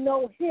children to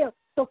know him,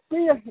 to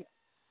fear him.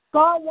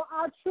 God wants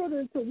our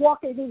children to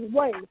walk in his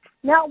way,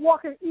 not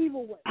walk in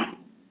evil ways.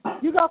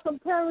 You got some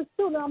parents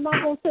too. Now I'm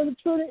not going to say the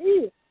children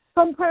is.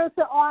 Some parents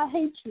say, "Oh, I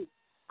hate you.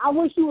 I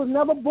wish you was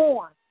never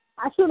born.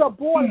 I should have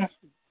aborted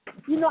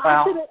you.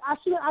 Wow. I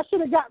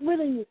should have got rid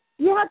of you."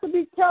 You have to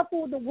be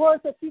careful with the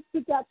words that you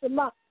speak out your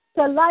mouth.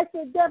 Because life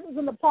and death is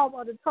in the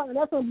power of the tongue.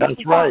 That's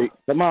right.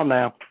 Come on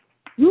now.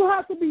 You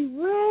have to be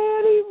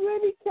really,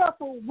 really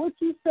careful what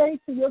you say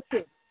to your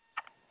kids.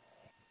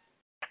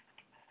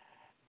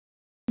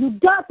 You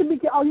got to be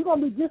careful. Oh, you're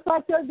going to be just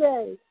like your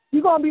daddy.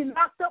 You're going to be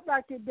locked up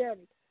like your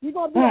daddy. You're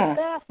going to be a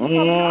bastard.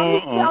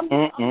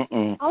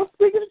 I'm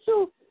speaking the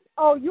truth.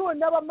 Oh, you will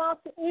never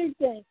amount to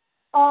anything.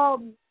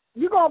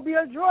 You're going to be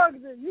a drug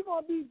dealer. You're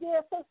going to be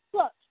there for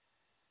such.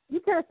 You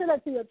can't say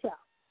that to your child.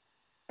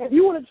 If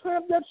you want to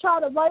train your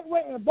child the right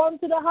way and brought him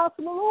to the house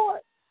of the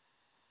Lord,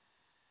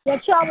 your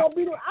child won't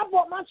be there. I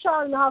brought my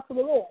child in the house of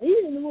the Lord.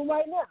 He's in the room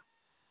right now.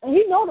 And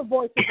he know the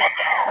voice of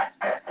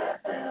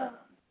God.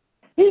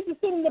 He used to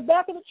sit in the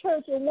back of the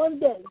church, and one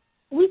day,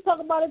 we talk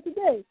about it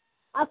today.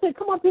 I said,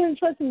 "Come up here and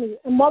church with me."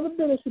 And Mother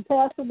Bennett, she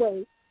passed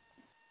away.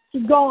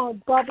 She's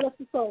gone. God bless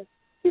her soul.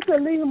 She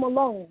said, "Leave him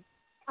alone."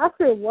 I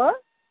said,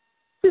 "What?"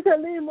 She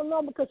said, "Leave him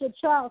alone because your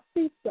child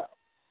sees so."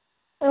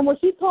 And when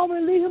she told me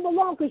to leave him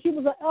alone because she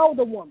was an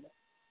elder woman,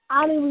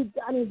 I didn't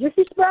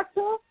disrespect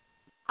her.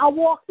 I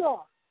walked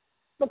off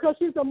because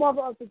she's the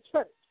mother of the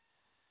church.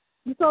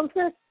 You know what I'm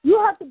saying? You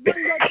have to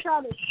bring your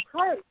child to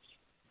church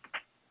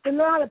to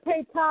learn how to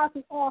pay tithes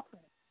and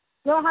offerings,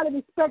 learn how to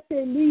respect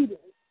their leaders,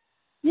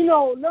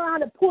 learn how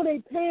to pull their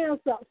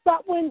pants up,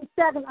 stop wearing the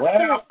sagging.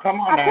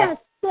 I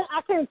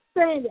can't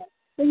stand that.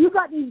 So you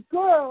got these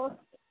girls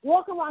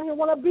walking around here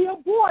want to be a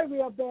boy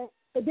real bad,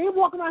 but they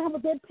walking around here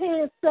with their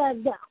pants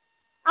sagged down.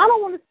 I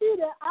don't want to see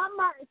that. I'm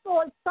not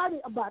so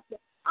excited about that.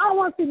 I don't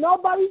want to see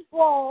nobody's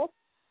balls,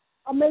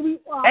 or maybe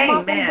I'm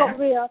not going to go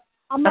there.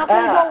 I'm not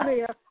going to go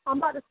there. I'm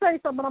about to say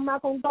something, but I'm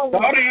not going to go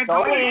there.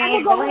 Go ahead.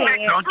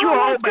 Don't you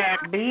hold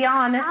back. Be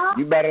honest.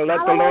 You better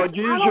let the Lord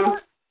use you.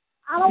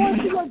 I don't want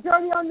to see your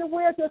dirty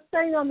underwear, your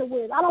stained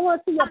underwear. I don't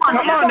want to see your... Come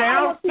on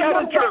now. Tell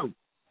the truth.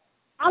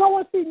 I don't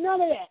want to see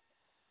none of that.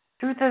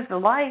 Truth is the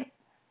light.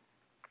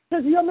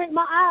 Because you'll make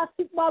my eyes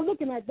sick by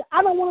looking at that.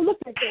 I don't want to look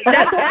at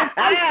that.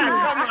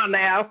 Come on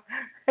now.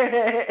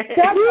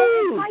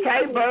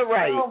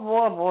 Right.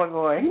 Oh,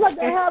 boy. You have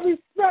to have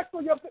respect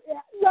for even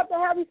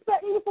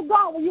for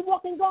God when you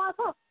walk in God's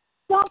house.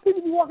 Some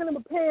people be walking in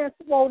with pants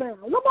roll down.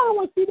 Nobody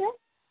wants to see that.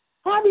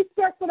 Have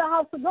respect for the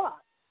house of God.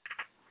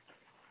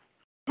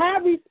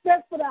 Have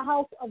respect for the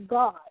house of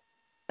God.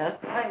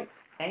 That's right.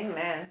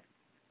 Amen.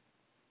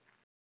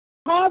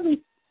 Have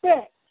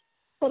respect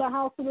for the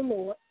house of the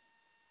Lord.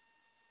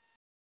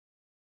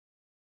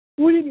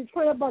 We need to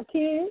train up our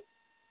kids.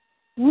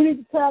 We need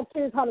to tell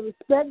kids how to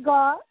respect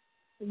God,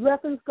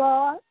 reference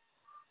God,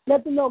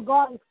 let them know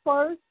God is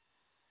first.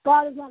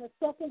 God is not a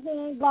second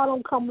hand. God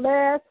don't come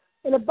last.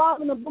 In the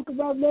Bible, in the book of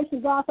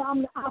Revelation, God said,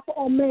 I'm the Alpha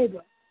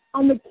Omega.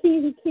 I'm the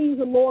King of kings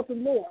and Lord of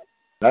lords.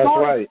 That's God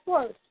right. is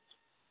first.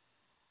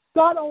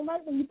 God don't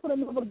like when you put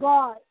another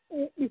God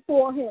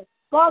before him.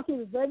 God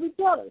is very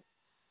jealous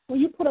when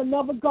you put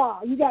another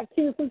God. You got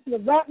kids listening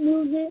to rap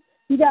music.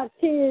 You got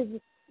kids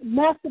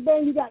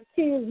masturbating. You got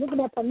kids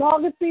looking at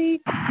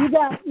pornography. You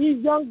got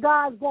these young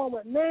guys going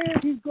with men.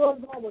 These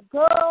girls going with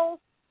girls.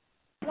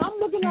 And I'm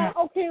looking at,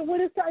 okay,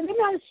 what is that? They're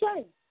not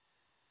ashamed.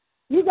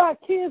 You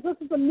got kids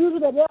listening to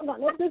music that they're not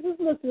no business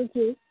listening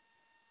to.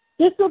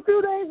 Just a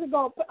few days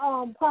ago,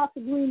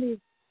 Pastor Greenleaf,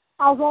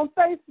 I was on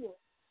Facebook.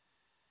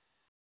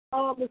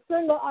 The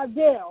singer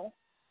Adele,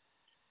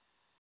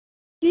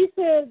 she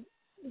said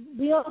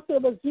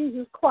Beyonce was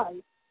Jesus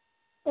Christ,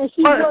 and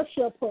she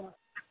worshiped her.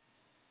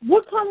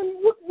 What are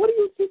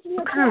you teaching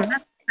your kids?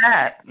 That's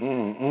that.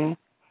 Mm-hmm.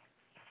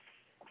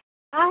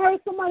 I heard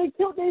somebody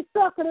killed themselves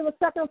because they were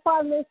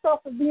sacrificing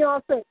themselves for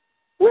Beyonce.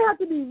 We have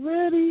to be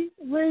really,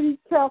 really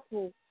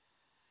careful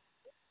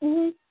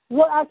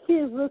what our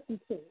kids listen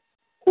to,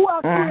 who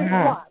our kids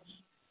watch.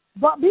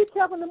 But be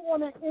careful them on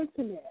the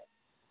internet.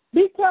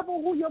 Be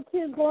careful who your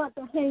kids go out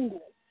to hang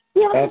with.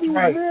 We have to be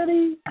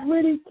really,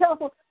 really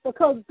careful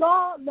because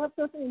God left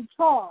us in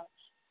charge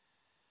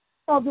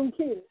of them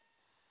kids.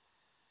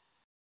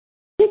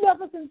 He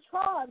left us in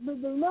charge.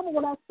 But remember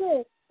what I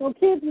said, those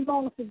kids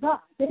belong to God.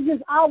 They're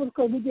just ours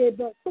because we did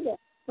that to them.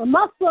 But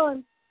my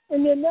son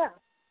in there now,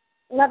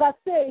 and like I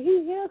said,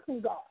 he hears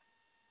from God.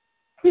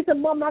 He said,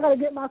 Mom, I got to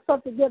get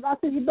myself together. I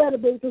said, you better,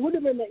 baby, because we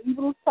live in the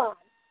evilest time.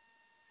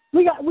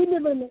 We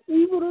live in the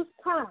evilest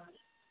time.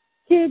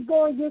 Kids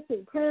going against their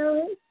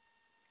parents.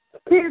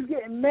 Kids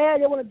getting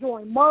mad. They want to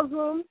join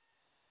Muslims.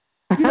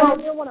 You know,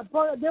 they want to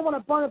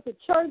burn up the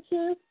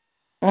churches.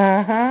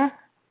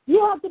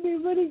 You have to be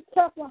really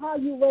careful how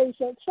you raise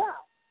your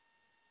child.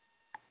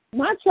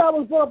 My child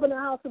was brought up in the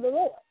house of the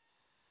Lord.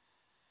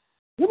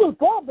 He was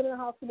brought up in the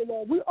house of the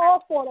Lord. We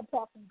all fall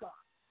apart from God.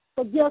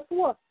 But guess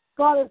what?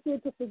 God is here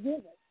to forgive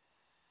us.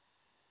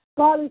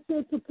 God is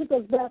here to pick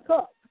us back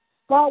up.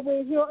 God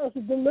will heal us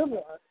and deliver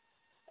us.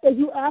 If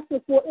you ask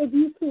it for, if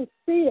you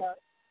sincere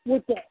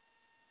with that.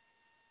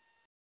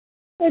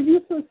 If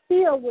you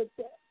sincere with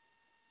that.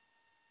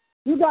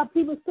 You got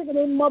people sticking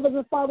their mothers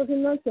and fathers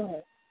in nursing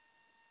homes.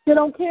 They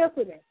don't care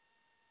for them.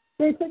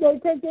 They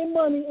take their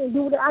money and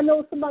do it. I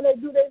know somebody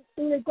that do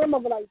their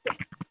grandmother like that.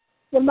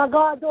 When my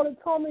goddaughter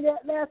told me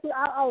that last week,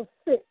 I was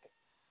sick.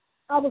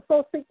 I was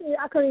so sick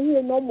I couldn't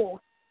hear no more.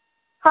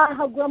 How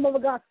her grandmother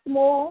got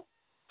small,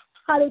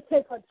 how they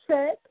take her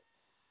check,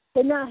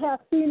 they not have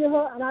feeding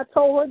her, and I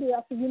told her that.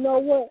 I said, you know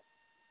what?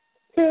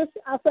 Tish,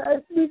 I said,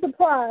 I'd be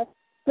surprised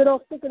they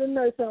don't stick in the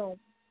nursing home.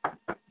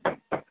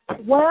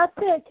 What I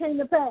said came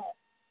to pass.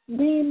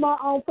 Me and my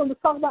own friend was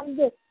talking about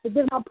this, but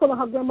then I put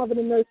her grandmother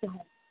in the nursing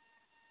home.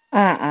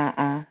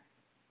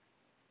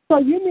 So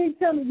you mean to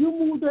tell me you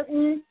moved her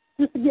in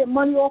just to get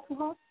money off of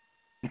her?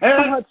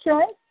 From her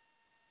check?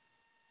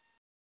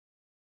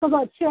 From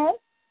her check?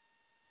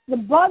 The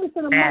Bible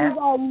said the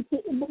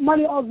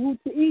money all root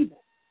to evil.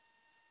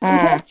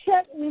 Does that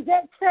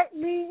check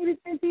mean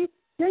anything to you?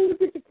 Then you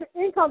get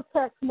your income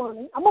tax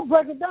money. I'm going to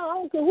break it down. I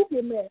don't care who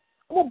get mad.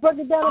 I'm going to break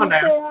it down and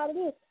say how it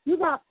is. You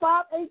got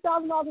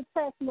 $8,000 of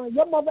tax money.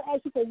 Your mother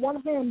asked you for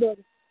one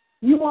hamburger.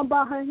 You want to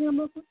buy her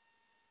hamburger?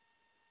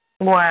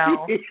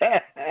 Wow.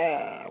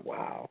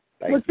 Wow.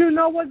 But you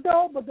know what,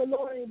 though? But the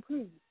Lord ain't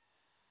pleased.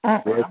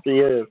 Yes, he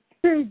is.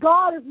 See,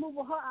 God is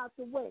moving her out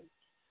the way.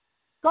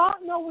 God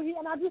knows what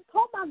and I just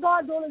told my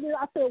goddaughter that,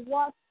 I said,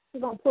 watch, we're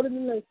going to put it in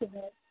the nursing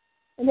home.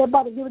 And they're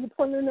about to give it to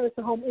put in the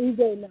nursing home any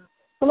day now.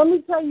 So let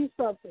me tell you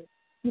something.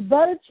 You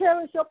better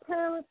cherish your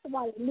parents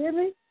while they're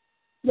living,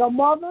 your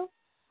mother.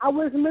 I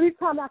wish many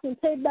times I can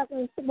take back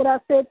what I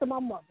said to my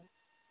mother.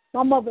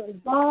 My mother is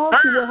gone.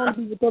 She went home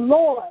to be with the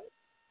Lord.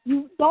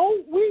 You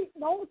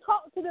don't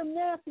talk to them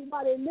nasty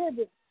while they're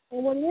living.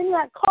 And when you're in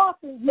that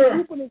coffin, you're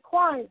weeping and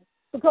crying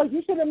because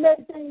you should have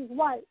made things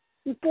right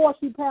before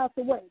she passed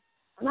away.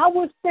 And I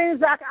wish things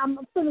like I'm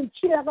feeling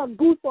cheated, I got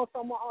goosebumps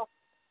on my arm.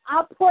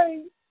 I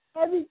pray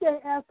every day,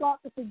 ask God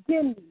to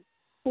forgive me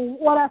for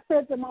what I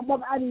said to my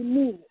mother. I didn't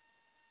mean it.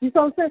 You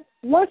know what I'm saying?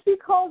 Once she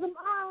closed them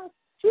eyes,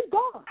 she's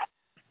gone.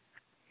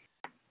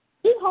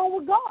 She's home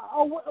with God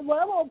or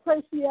whatever old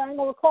place she is. I ain't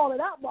going to call it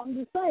out, but I'm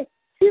just saying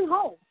she's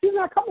home. She's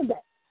not coming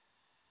back.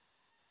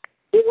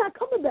 She's not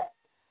coming back.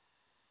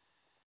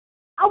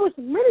 I wish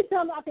many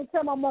times I can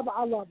tell my mother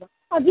I love her.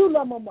 I do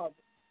love my mother.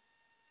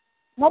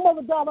 My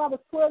mother died when I was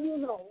 12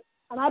 years old,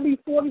 and I'll be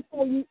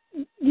 44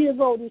 years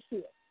old this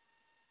year.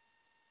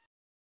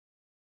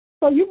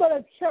 So you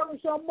better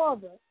cherish your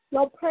mother,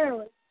 your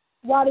parents,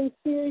 while they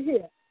still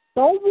here.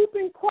 Don't whoop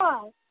and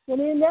cry when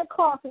they're in that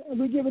coffin and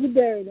we get ready to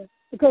bury them,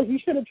 because you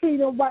should have treated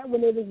them right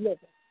when they was living.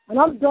 And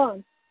I'm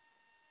done.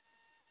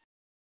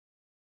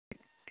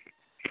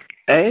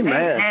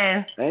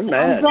 Amen. Amen.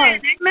 I'm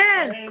done.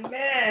 Amen.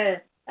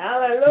 Amen.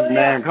 Hallelujah.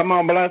 Amen. Come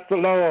on, bless the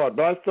Lord.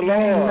 Bless the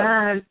Lord.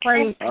 Amen.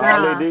 Praise God.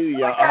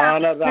 Hallelujah.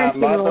 Honor thy Thank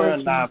you, mother Lord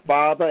and thy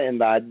father,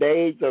 and thy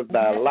days of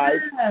thy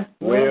life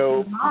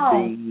will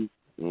be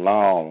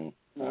long.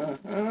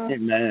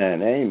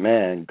 Amen.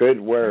 Amen. Good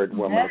word,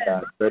 woman of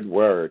God. Good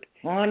word.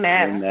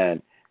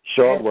 Amen.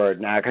 Short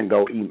word. Now I can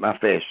go eat my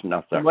fish.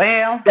 No, sir.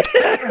 Well.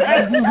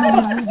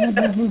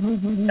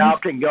 Y'all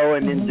can go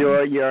and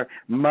enjoy your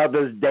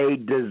Mother's Day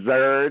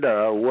dessert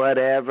or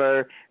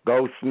whatever.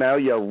 Go smell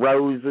your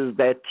roses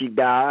that you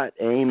got.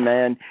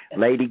 Amen.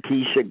 Lady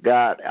Keisha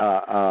got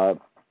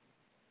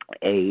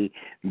a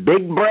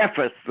big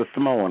breakfast this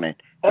morning.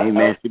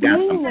 Amen. She got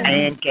some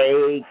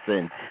pancakes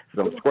and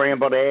some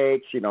scrambled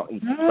eggs. She don't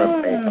eat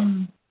some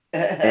bacon.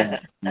 And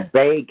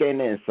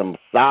bacon and some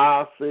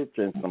sausage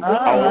and some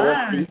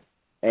toasty.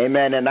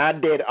 Amen. And I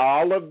did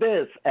all of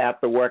this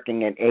after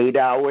working an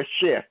 8-hour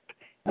shift.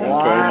 And came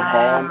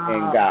home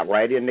and got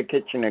right in the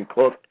kitchen and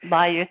cooked.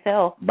 By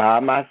yourself? By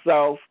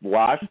myself.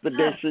 Washed the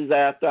dishes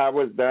after I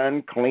was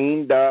done,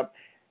 cleaned up,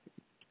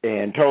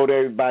 and told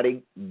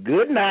everybody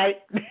good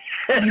night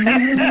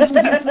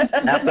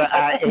after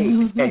I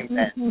ate.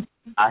 Amen.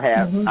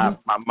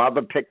 My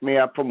mother picked me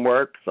up from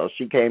work, so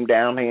she came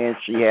down here and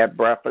she had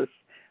breakfast.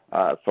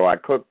 So I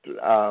cooked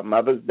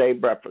Mother's Day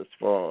breakfast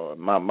for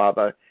my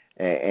mother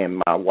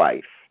and my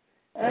wife.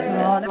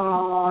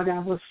 Oh,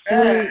 that was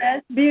sweet.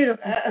 That's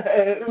beautiful.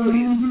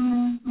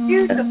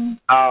 Beautiful.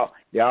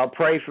 Y'all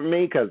pray for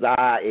me because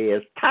I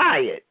is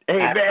tired.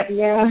 Amen.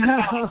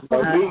 Yeah.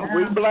 But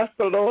we bless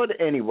the Lord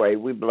anyway.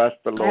 We bless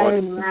the Lord.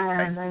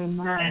 Amen.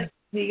 Amen.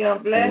 He gonna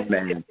bless.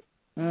 Amen.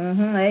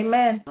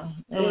 Amen.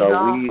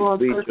 So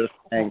we just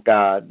thank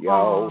God,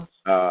 y'all.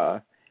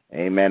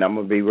 Amen. I'm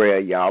gonna be real.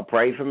 Y'all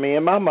pray for me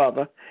and my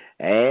mother.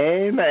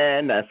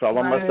 Amen. That's all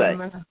I'm gonna say.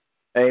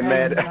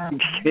 Amen.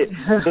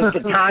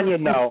 Sister Tanya,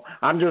 no.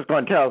 I'm just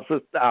going to tell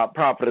Sister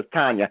Prophetess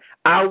Tanya,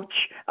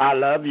 ouch, I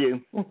love you.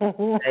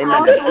 Amen.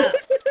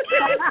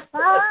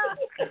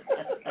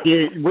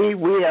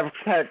 We have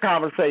had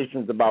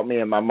conversations about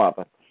me and my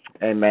mother.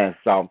 Amen.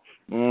 So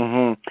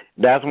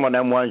that's one of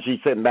them ones you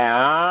sitting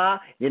back,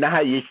 you know how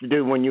you used to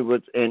do when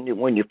you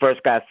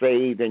first got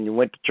saved and you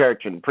went to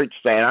church and the preacher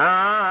saying,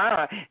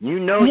 you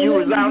know you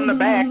was out in the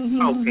back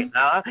smoking,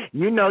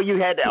 you know you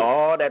had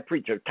that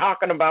preacher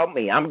talking about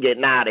me. I'm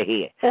getting out of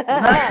here.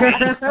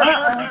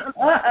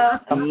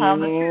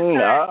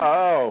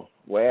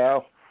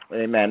 Well,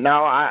 amen.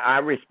 Now I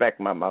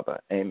respect my mother.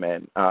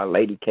 Amen.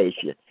 Lady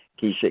Keisha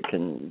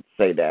can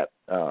say that.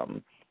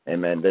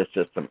 Amen. There's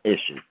just some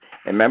issues.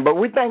 Amen. But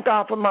we thank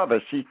God for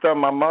mother. She's still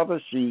my mother.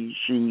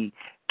 She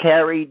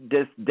carried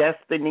this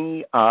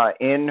destiny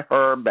in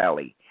her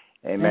belly.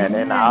 Amen.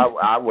 And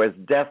I was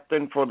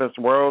destined for this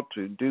world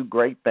to do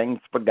great things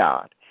for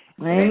God.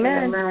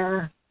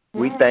 Amen.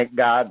 We thank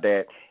God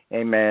that,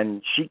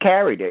 amen, she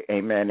carried it.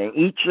 Amen. And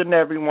each and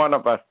every one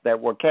of us that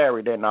were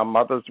carried in our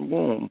mother's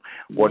womb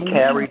were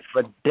carried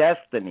for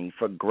destiny,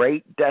 for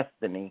great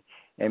destiny.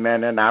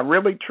 Amen. And I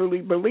really, truly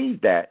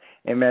believe that.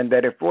 Amen.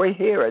 That if we're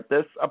here at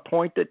this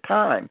appointed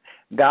time,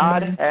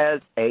 God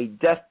has a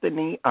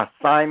destiny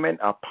assignment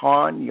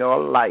upon your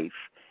life.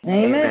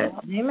 Amen.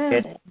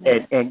 Amen.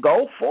 And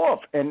go forth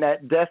in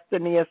that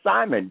destiny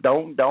assignment.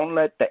 Don't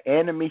let the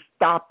enemy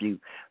stop you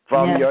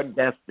from your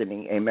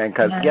destiny. Amen.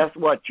 Because guess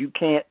what? You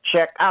can't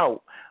check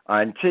out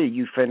until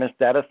you finish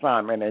that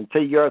assignment.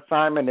 Until your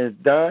assignment is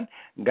done,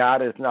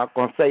 God is not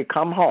going to say,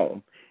 come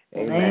home.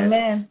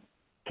 Amen.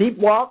 Keep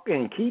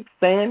walking, keep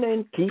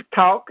standing, keep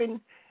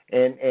talking,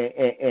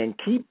 and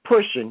keep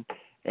pushing,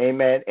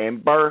 amen,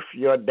 and birth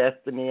your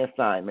destiny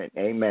assignment,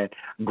 amen.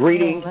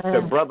 Greetings to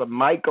Brother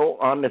Michael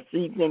on this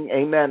evening,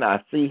 amen.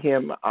 I see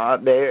him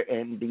there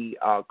in the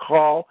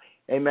call,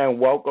 amen.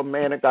 Welcome,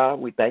 man of God.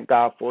 We thank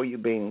God for you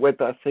being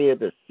with us here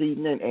this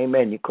evening,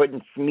 amen. You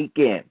couldn't sneak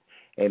in,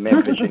 amen,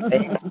 because your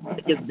name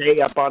is day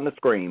up on the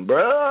screen,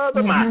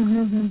 Brother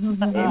Michael,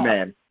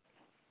 amen.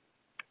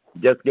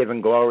 Just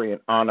giving glory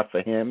and honor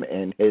for him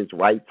in his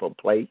rightful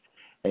place.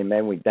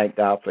 Amen. We thank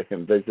God for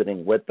him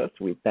visiting with us.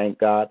 We thank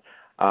God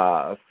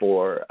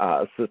for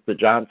Sister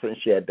Johnson.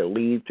 She had to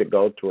leave to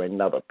go to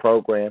another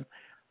program.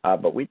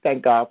 But we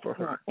thank God for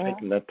her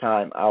taking the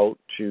time out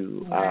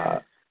to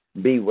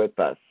be with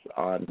us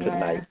on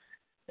tonight.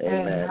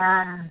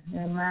 Amen.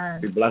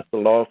 We bless the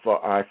Lord for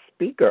our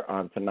speaker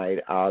on tonight,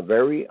 our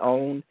very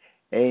own,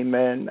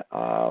 amen,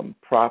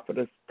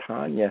 Prophetess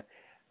Tanya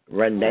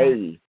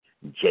Renee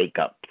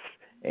Jacobs.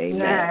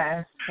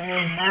 Amen.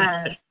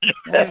 Yes.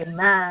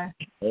 Amen.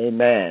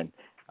 Amen.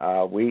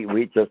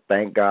 We just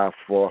thank God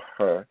for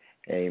her.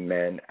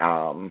 Amen.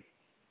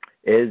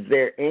 Is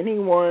there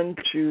anyone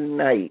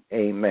tonight,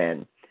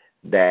 amen,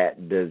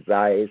 that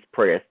desires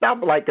prayer?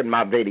 Stop liking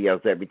my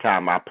videos every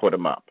time I put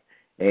them up.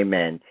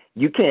 Amen.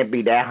 You can't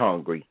be that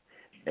hungry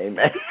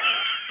Amen.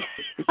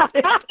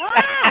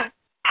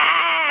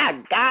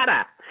 Got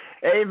her.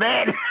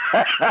 Amen.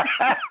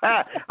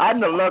 I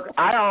know. Look,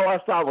 all I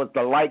saw was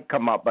the light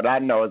come up, but I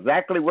know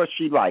exactly what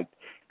she liked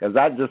because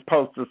I just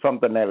posted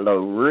something that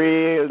looked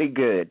really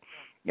good.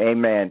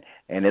 Amen.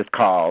 And it's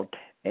called,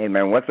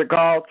 amen. What's it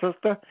called,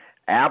 sister?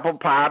 Apple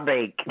pie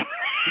bake.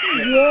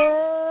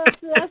 Yes.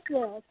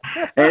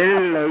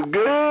 It look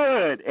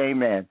good.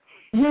 Amen.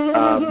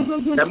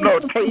 Them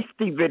little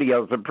tasty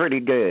videos are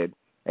pretty good.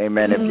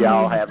 Amen. If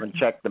y'all haven't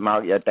checked them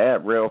out yet, they're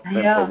real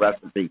simple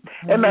recipes.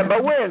 Amen.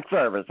 But we're in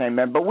service.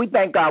 Amen. But we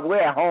thank God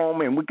we're at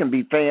home and we can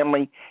be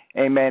family.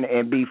 Amen.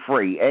 And be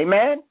free.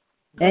 Amen.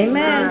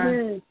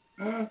 Amen.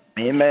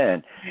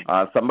 Amen.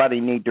 Somebody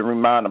need to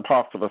remind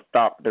Apostle to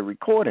stop the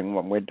recording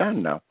when we're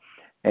done now.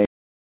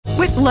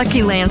 With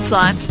Lucky Land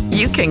Slots,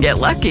 you can get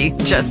lucky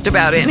just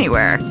about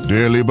anywhere.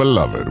 Dearly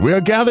beloved, we are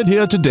gathered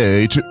here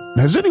today to...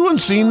 Has anyone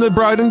seen the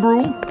bride and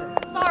groom?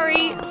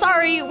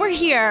 Sorry, we're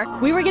here.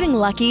 We were getting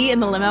lucky in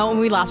the limo and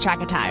we lost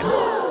track of time.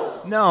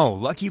 No,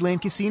 Lucky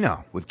Land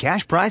Casino, with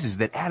cash prizes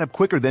that add up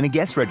quicker than a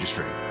guest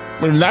registry.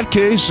 In that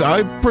case,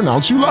 I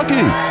pronounce you lucky.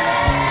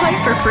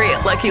 Play for free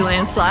at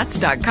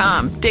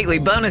LuckyLandSlots.com. Daily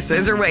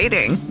bonuses are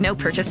waiting. No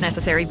purchase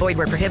necessary. Void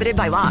where prohibited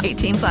by law.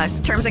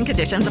 18+. Terms and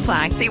conditions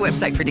apply. See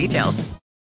website for details.